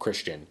 shape, or form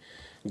Christian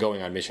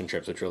going on mission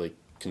trips, which really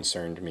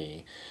concerned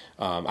me.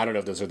 I don't know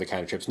if those are the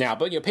kind of trips now,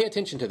 but pay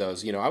attention to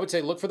those. I would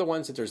say look for the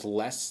ones that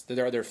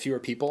there are fewer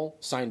people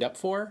signed up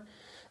for,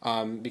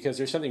 because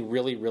there's something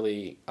really,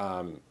 really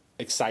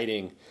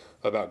exciting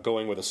about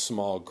going with a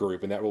small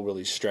group, and that will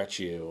really stretch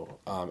you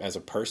as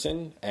a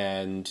person.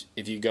 And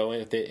if you go in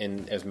with it,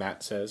 and as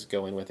Matt says,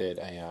 go in with it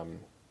a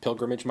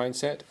pilgrimage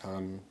mindset,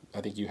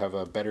 I think you have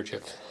a better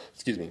chance.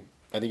 Excuse me.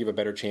 I think you have a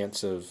better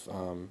chance of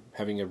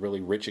having a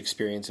really rich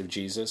experience of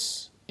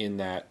Jesus in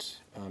that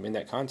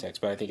context.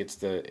 But I think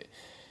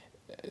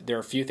there are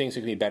a few things that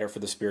can be better for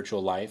the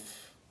spiritual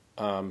life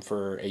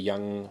for a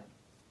young,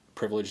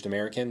 privileged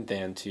American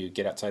than to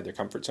get outside their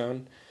comfort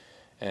zone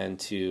and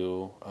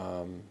to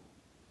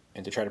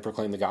try to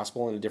proclaim the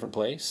gospel in a different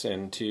place,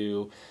 and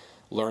to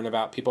learn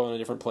about people in a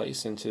different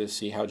place, and to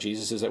see how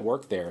Jesus is at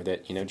work there.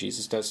 That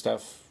Jesus does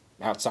stuff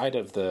outside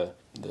of the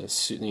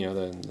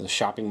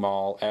shopping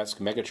mall-esque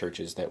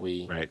megachurches that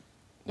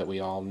we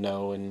all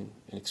know and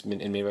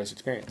many of us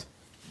experience.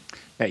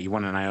 Yeah, you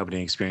want an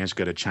eye-opening experience?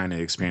 Go to China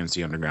to experience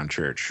the underground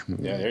church.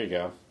 Yeah, there you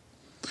go.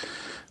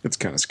 It's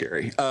kind of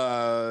scary.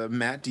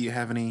 Matt, do you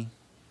have any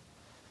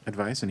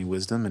advice, any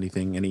wisdom,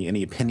 anything,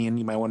 any opinion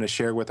you might want to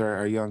share with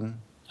our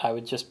young? I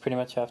would just pretty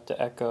much have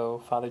to echo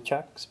Father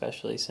Chuck,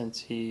 especially since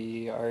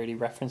he already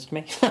referenced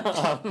me.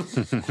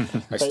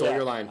 I stole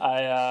your line.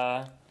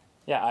 I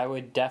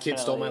would definitely. Kid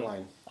stole my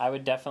line. I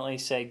would definitely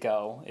say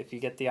go. If you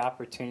get the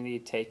opportunity,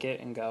 take it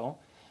and go.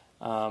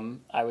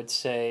 I would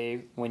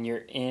say when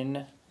you're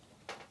in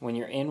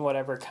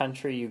whatever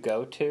country you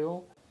go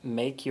to,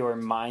 make your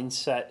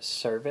mindset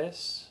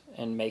service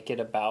and make it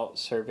about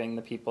serving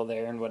the people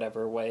there in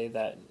whatever way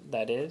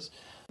that is.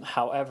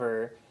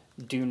 However,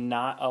 do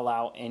not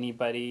allow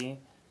anybody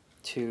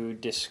to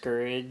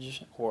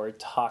discourage or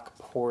talk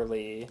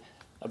poorly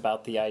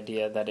about the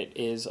idea that it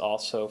is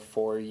also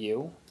for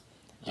you,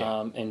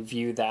 and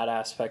view that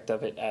aspect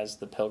of it as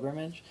the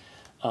pilgrimage.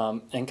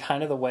 And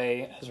kind of the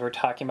way, as we're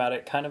talking about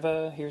it,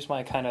 here's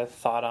my kind of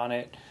thought on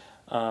it,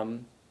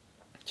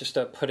 just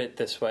to put it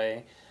this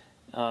way.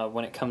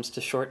 When it comes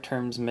to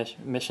short-term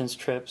missions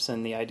trips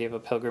and the idea of a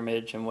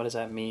pilgrimage and what does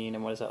that mean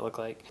and what does that look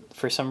like,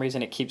 for some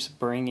reason it keeps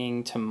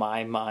bringing to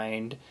my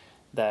mind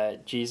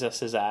that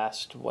Jesus is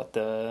asked what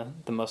the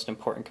most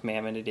important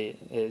commandment it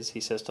is. He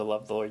says to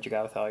love the Lord your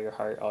God with all your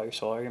heart, all your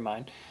soul, all your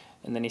mind.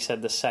 And then he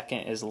said the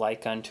second is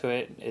like unto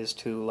it, is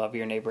to love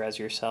your neighbor as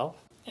yourself.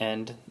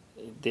 And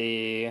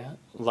the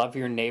love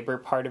your neighbor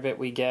part of it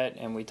we get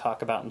and we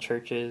talk about in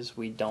churches.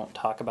 We don't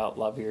talk about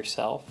love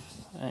yourself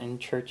in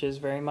churches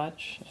very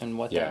much and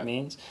what that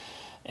means.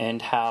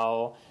 And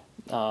how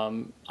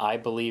I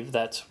believe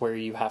that's where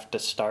you have to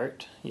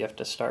start. You have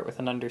to start with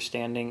an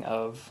understanding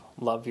of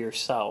love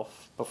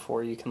yourself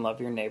before you can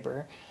love your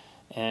neighbor.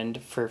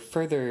 And for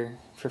further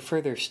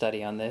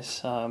study on this,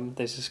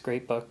 there's this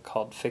great book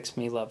called "Fix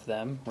Me, Love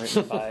Them,"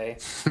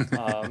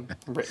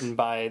 written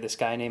by this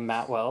guy named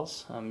Matt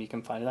Wells. You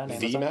can find it on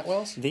Amazon. The Matt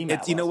Wells. The Matt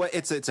Wells. You know what?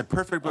 It's a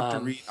perfect book to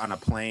read on a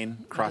plane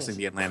crossing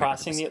the Atlantic.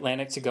 Crossing the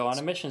Atlantic to go on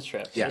a missions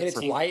trip. Yeah, And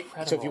it's light,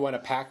 incredible. so if you want to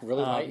pack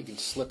really light, you can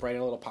slip right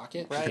in a little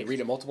pocket. Right. You can read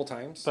it multiple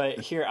times.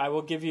 But here, I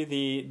will give you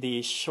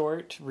the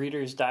short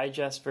Reader's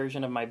Digest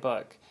version of my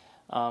book.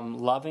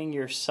 Loving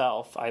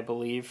yourself, I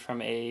believe,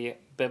 from a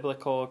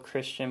biblical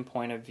Christian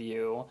point of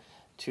view,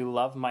 to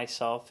love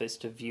myself is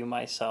to view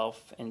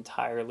myself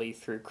entirely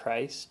through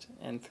Christ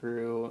and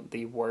through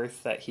the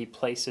worth that he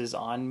places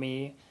on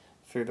me,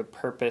 through the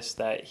purpose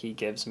that he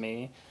gives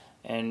me,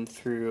 and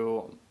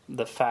through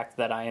the fact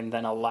that I am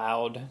then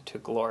allowed to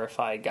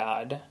glorify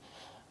God.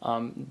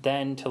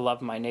 Then to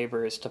love my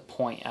neighbor is to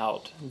point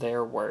out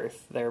their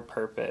worth, their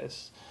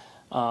purpose.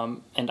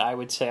 And I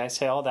would say, I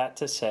say all that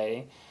to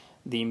say,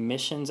 the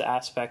missions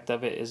aspect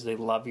of it is to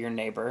love your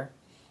neighbor,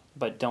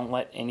 but don't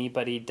let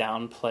anybody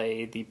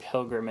downplay the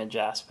pilgrimage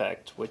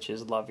aspect, which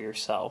is love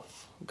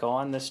yourself. Go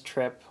on this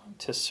trip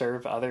to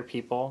serve other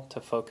people, to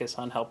focus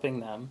on helping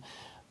them,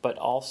 but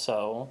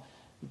also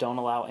don't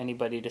allow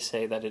anybody to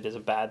say that it is a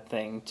bad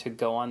thing to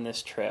go on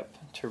this trip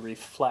to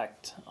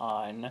reflect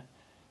on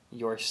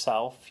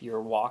yourself,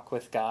 your walk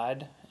with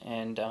God,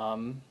 and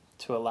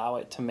to allow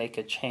it to make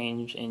a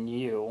change in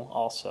you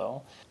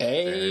also.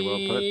 Very well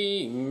put.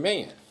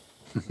 Amen.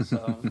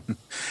 So,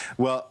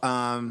 Well,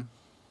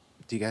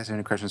 do you guys have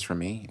any questions for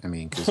me? I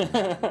mean, because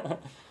I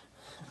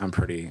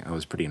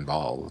was pretty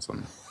involved. So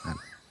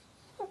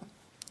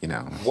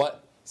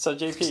What so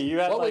JP, you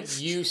had What like would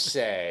you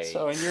say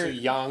So in your- to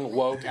young,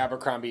 woke,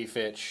 Abercrombie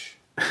Fitch,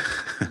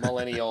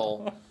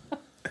 millennial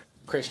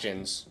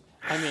Christians?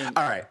 I mean,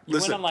 All right, you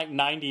listen. went on like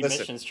 90 Listen.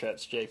 missions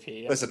trips,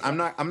 JP. Listen, I'm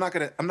not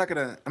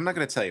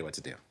gonna tell you what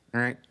to do.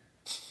 All right,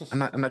 I'm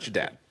not your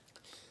dad.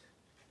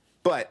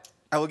 But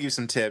I will give you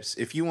some tips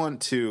if you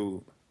want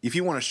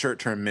a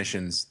short-term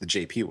missions the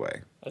JP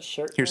way. A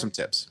shirt. Here's some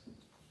tips.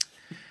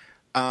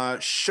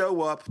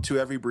 Show up to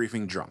every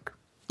briefing drunk.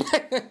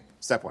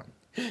 Step 1.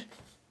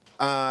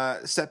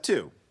 Step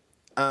 2.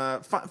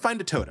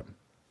 Find a totem.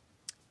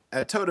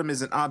 A totem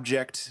is an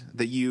object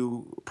that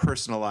you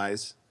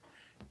personalize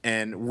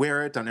and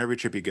wear it on every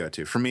trip you go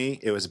to. For me,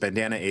 it was a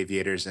bandana,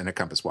 aviators, and a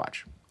compass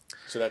watch.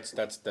 So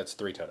that's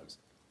 3 totems.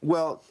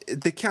 Well,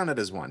 they count it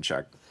as one,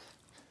 Chuck.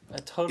 A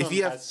totem if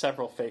you have- has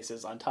several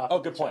faces on top. Oh,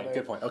 of good each point. other.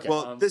 Good point. Okay.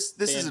 Well, this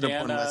is an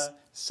important Bandana, lesson.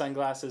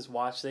 sunglasses,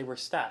 watch, they were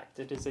stacked.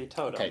 It is a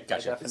totem Okay,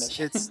 gotcha. by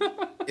definition.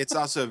 It's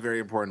also a very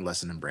important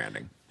lesson in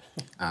branding.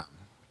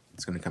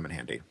 It's going to come in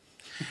handy.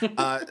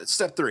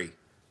 Step 3.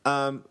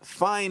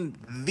 Find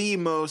the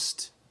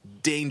most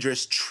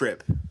dangerous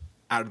trip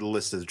out of the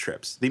list of the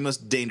trips, the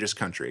most dangerous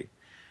country,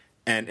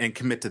 and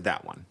commit to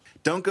that one.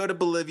 Don't go to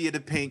Bolivia to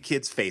paint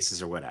kids'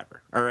 faces or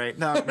whatever. All right?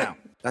 No.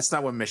 That's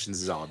not what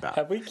missions is all about.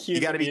 Have we cued You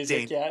gotta the be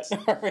music dangerous.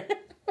 yet?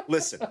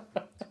 Listen,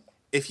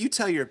 if you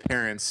tell your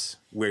parents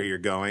where you're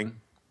going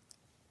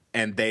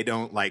and they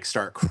don't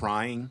start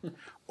crying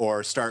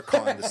or start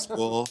calling the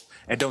school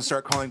and don't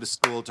start calling the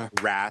school to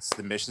harass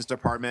the missions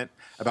department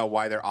about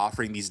why they're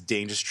offering these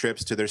dangerous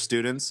trips to their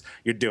students,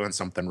 you're doing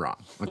something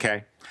wrong,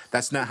 okay?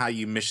 That's not how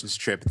you missions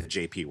trip the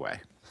JP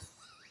way.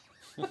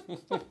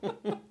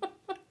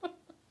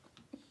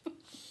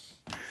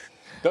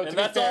 And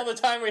that's all the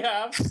time we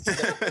have.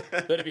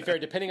 Though to be fair,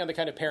 depending on the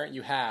kind of parent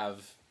you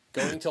have,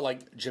 going to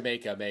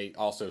Jamaica may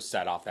also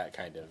set off that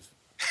kind of.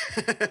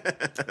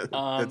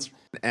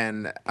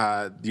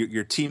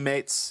 Your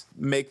teammates,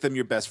 make them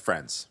your best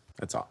friends.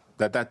 That's all.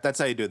 That's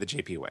how you do it the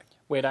JP way.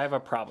 Wait, I have a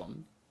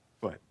problem.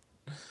 What?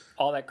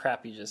 All that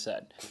crap you just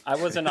said. I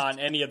wasn't on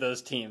any of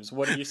those teams.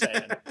 What are you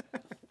saying?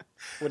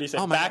 What are you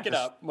saying? Oh my Back it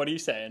gosh. up. What are you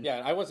saying?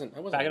 Yeah, I wasn't.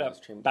 Back it on up.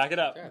 those teams Back it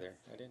up. Either.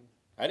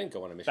 I didn't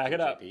go on a mission. Back it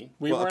with up. JP.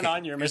 We weren't okay,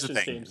 on your here's the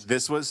missions thing. teams.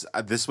 This was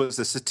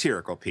a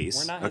satirical piece.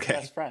 We're not his okay?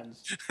 best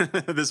friends.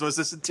 This was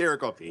a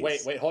satirical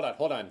piece. Wait, hold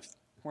on.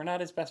 We're not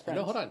his best friends.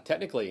 No, hold on.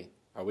 Technically,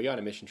 are we on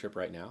a mission trip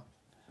right now?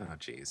 Oh,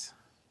 jeez.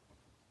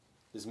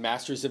 Is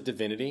Masters of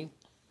Divinity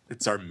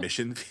It's our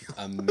mission.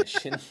 a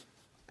mission?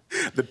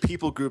 The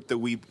people group that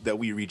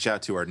we reach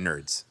out to are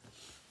nerds.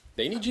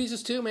 They need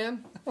Jesus too,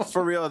 man.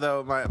 For real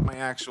though, my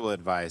actual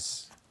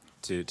advice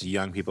to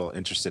young people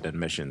interested in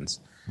missions,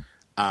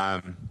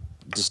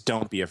 just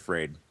don't be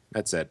afraid.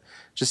 That's it.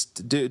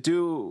 Just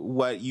do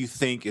what you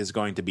think is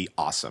going to be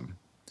awesome,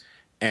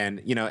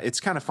 And, it's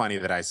kind of funny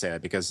that I say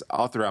that because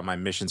all throughout my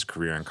missions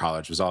career in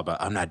college was all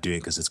about, I'm not doing it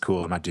because it's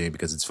cool. I'm not doing it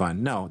because it's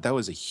fun. No, that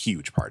was a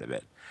huge part of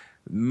it.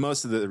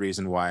 Most of the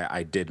reason why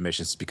I did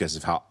missions is because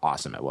of how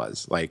awesome it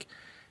was. Like,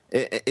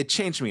 it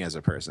changed me as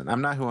a person.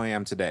 I'm not who I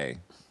am today.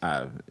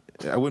 I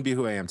wouldn't be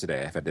who I am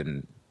today if I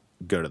didn't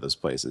go to those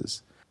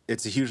places.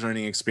 It's a huge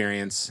learning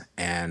experience,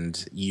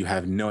 and you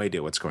have no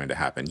idea what's going to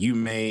happen. You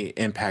may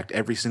impact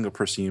every single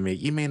person you meet.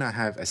 You may not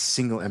have a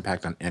single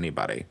impact on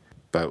anybody.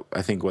 But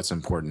I think what's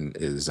important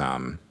is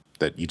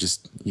that you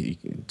just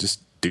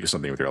do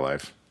something with your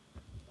life.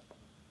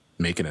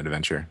 Make it an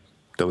adventure.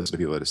 Don't listen to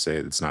people that say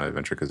it's not an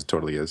adventure because it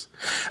totally is.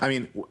 I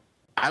mean,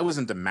 I was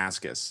in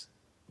Damascus.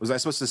 Was I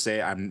supposed to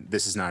say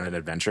this is not an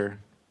adventure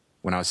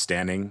when I was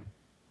standing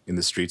in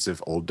the streets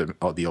of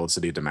the old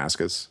city of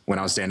Damascus? When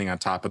I was standing on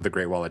top of the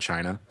Great Wall of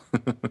China?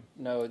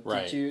 No,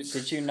 Right.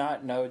 Did you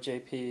not know,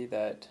 JP,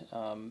 that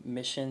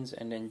missions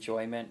and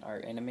enjoyment are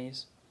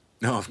enemies?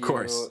 No, of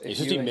course. You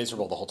should be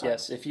miserable the whole time.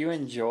 Yes, if you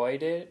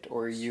enjoyed it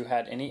or you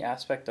had any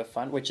aspect of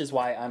fun, which is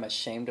why I'm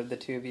ashamed of the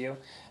two of you,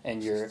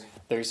 and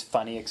there's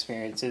funny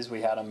experiences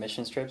we had on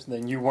mission trips,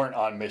 then you weren't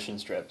on mission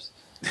trips.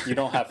 You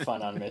don't have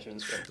fun on mission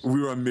trips.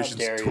 We were on missions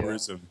dare you.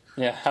 tourism.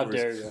 Yeah, how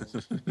dare you?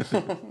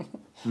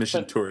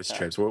 Mission tourist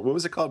trips. What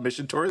was it called?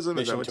 Mission tourism?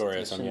 Is that Mission what-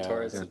 tourism, Mission yeah.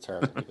 tourism. That's the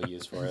term that people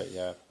use for it,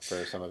 yeah,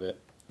 for some of it.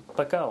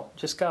 But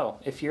just go.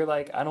 If you're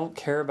like, I don't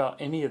care about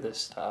any of this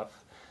stuff,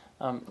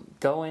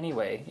 go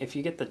anyway. If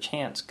you get the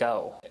chance,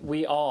 go.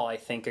 We all, I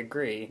think,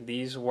 agree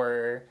these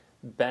were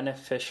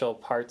beneficial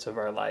parts of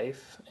our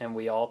life, and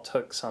we all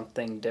took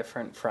something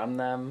different from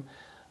them.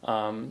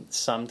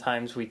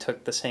 Sometimes we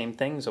took the same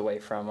things away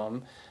from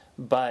them,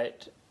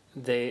 but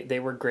they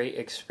were great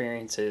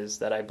experiences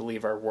that I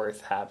believe are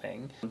worth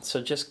having.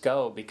 So just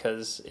go,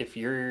 because if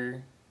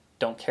you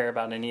don't care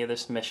about any of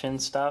this mission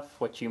stuff,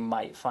 what you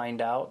might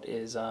find out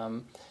is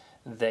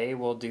they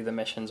will do the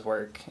mission's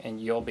work, and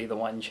you'll be the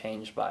one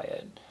changed by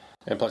it.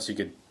 And plus,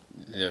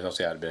 there's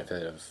also the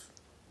benefit of,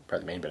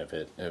 probably the main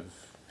benefit of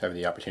having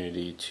the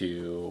opportunity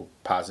to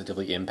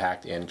positively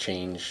impact and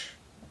change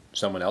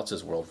someone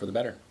else's world for the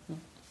better.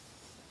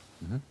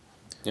 Mm-hmm.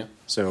 Yeah.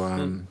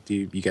 So, do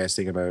you guys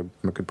think I'm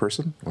a good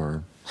person,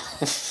 or?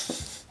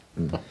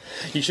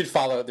 You should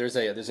follow. There's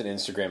an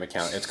Instagram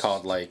account. It's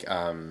called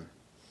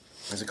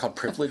is it called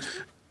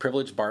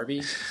Privilege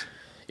Barbie?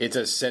 It's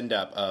a send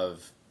up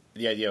of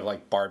the idea of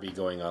like Barbie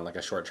going on like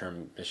a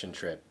short-term mission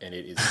trip, and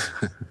it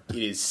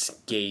is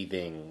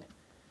scathing.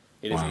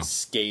 It is a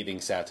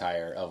scathing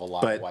satire of a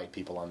lot of white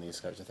people on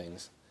these kinds of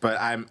things. But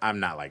I'm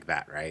not like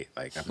that, right?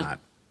 Like, I'm not.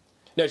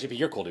 No, JP,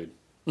 you're cool, dude.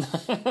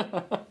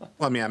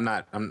 Well, I mean, am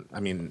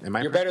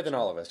I? You're better than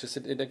all of us. Just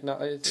you're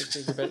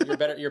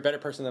better. You're a better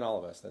person than all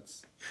of us.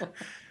 That's.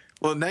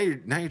 Well, now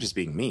you're just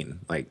being mean.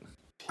 Like,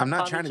 I'm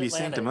not trying to be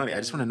Atlantic sanctimonious. I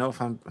just want to know if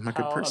I'm a good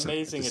how person.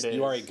 amazing it is.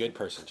 You are a good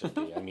person,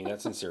 JP. I mean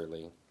that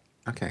sincerely.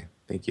 Okay,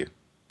 thank you.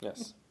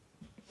 Yes.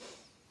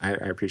 I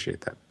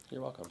appreciate that.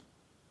 You're welcome.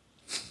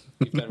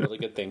 You've done really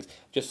good things.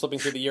 Just flipping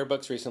through the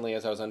yearbooks recently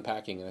as I was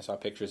unpacking, and I saw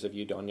pictures of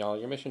you on all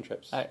your mission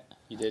trips.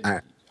 You did.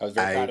 I was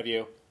very proud of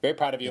you. Very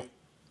proud of you.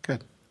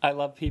 Good. I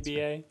love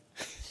PBA.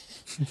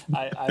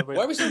 I would,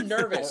 Why are we so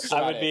nervous?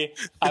 I'd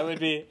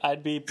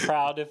be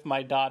proud if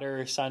my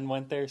daughter or son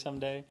went there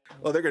someday.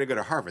 Well, they're going to go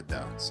to Harvard,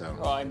 though. So.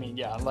 Well, I mean,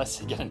 yeah, unless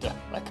they get into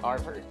like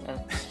Harvard.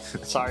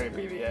 Sorry,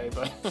 PBA,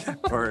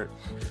 but Or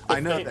I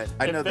know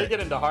if they get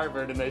into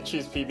Harvard and they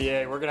choose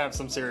PBA, we're gonna have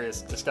some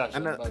serious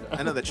discussion.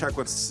 I know that Chuck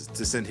wants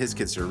to send his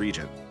kids to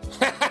Regent.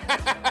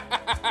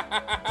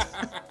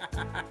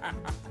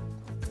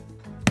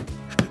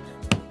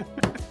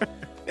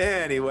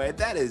 Anyway,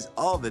 that is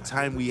all the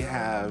time we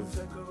have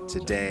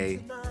today.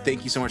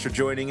 Thank you so much for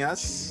joining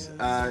us.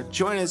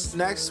 Join us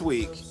next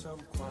week.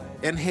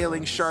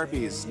 Inhaling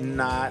Sharpies,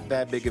 not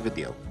that big of a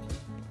deal.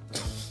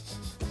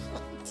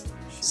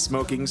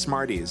 Smoking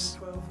Smarties,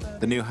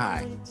 the new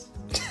high.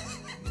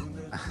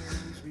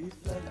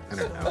 I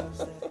don't know.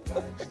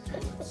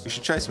 You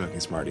should try smoking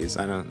Smarties.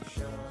 I don't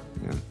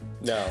know.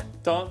 No.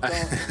 Don't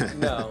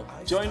No.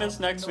 Join us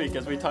next week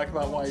as we talk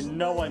about why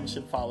no one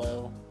should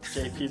follow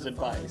JP's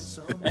advice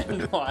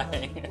and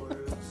why.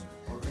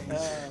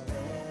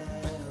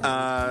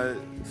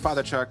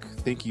 Father Chuck,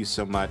 thank you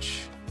so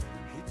much.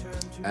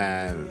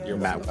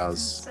 Matt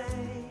Wells,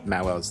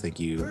 thank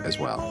you as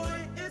well.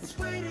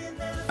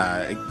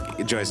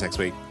 Join us next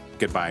week.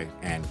 Goodbye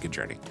and good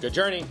journey. Good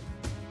journey.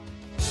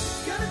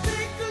 Gotta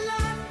think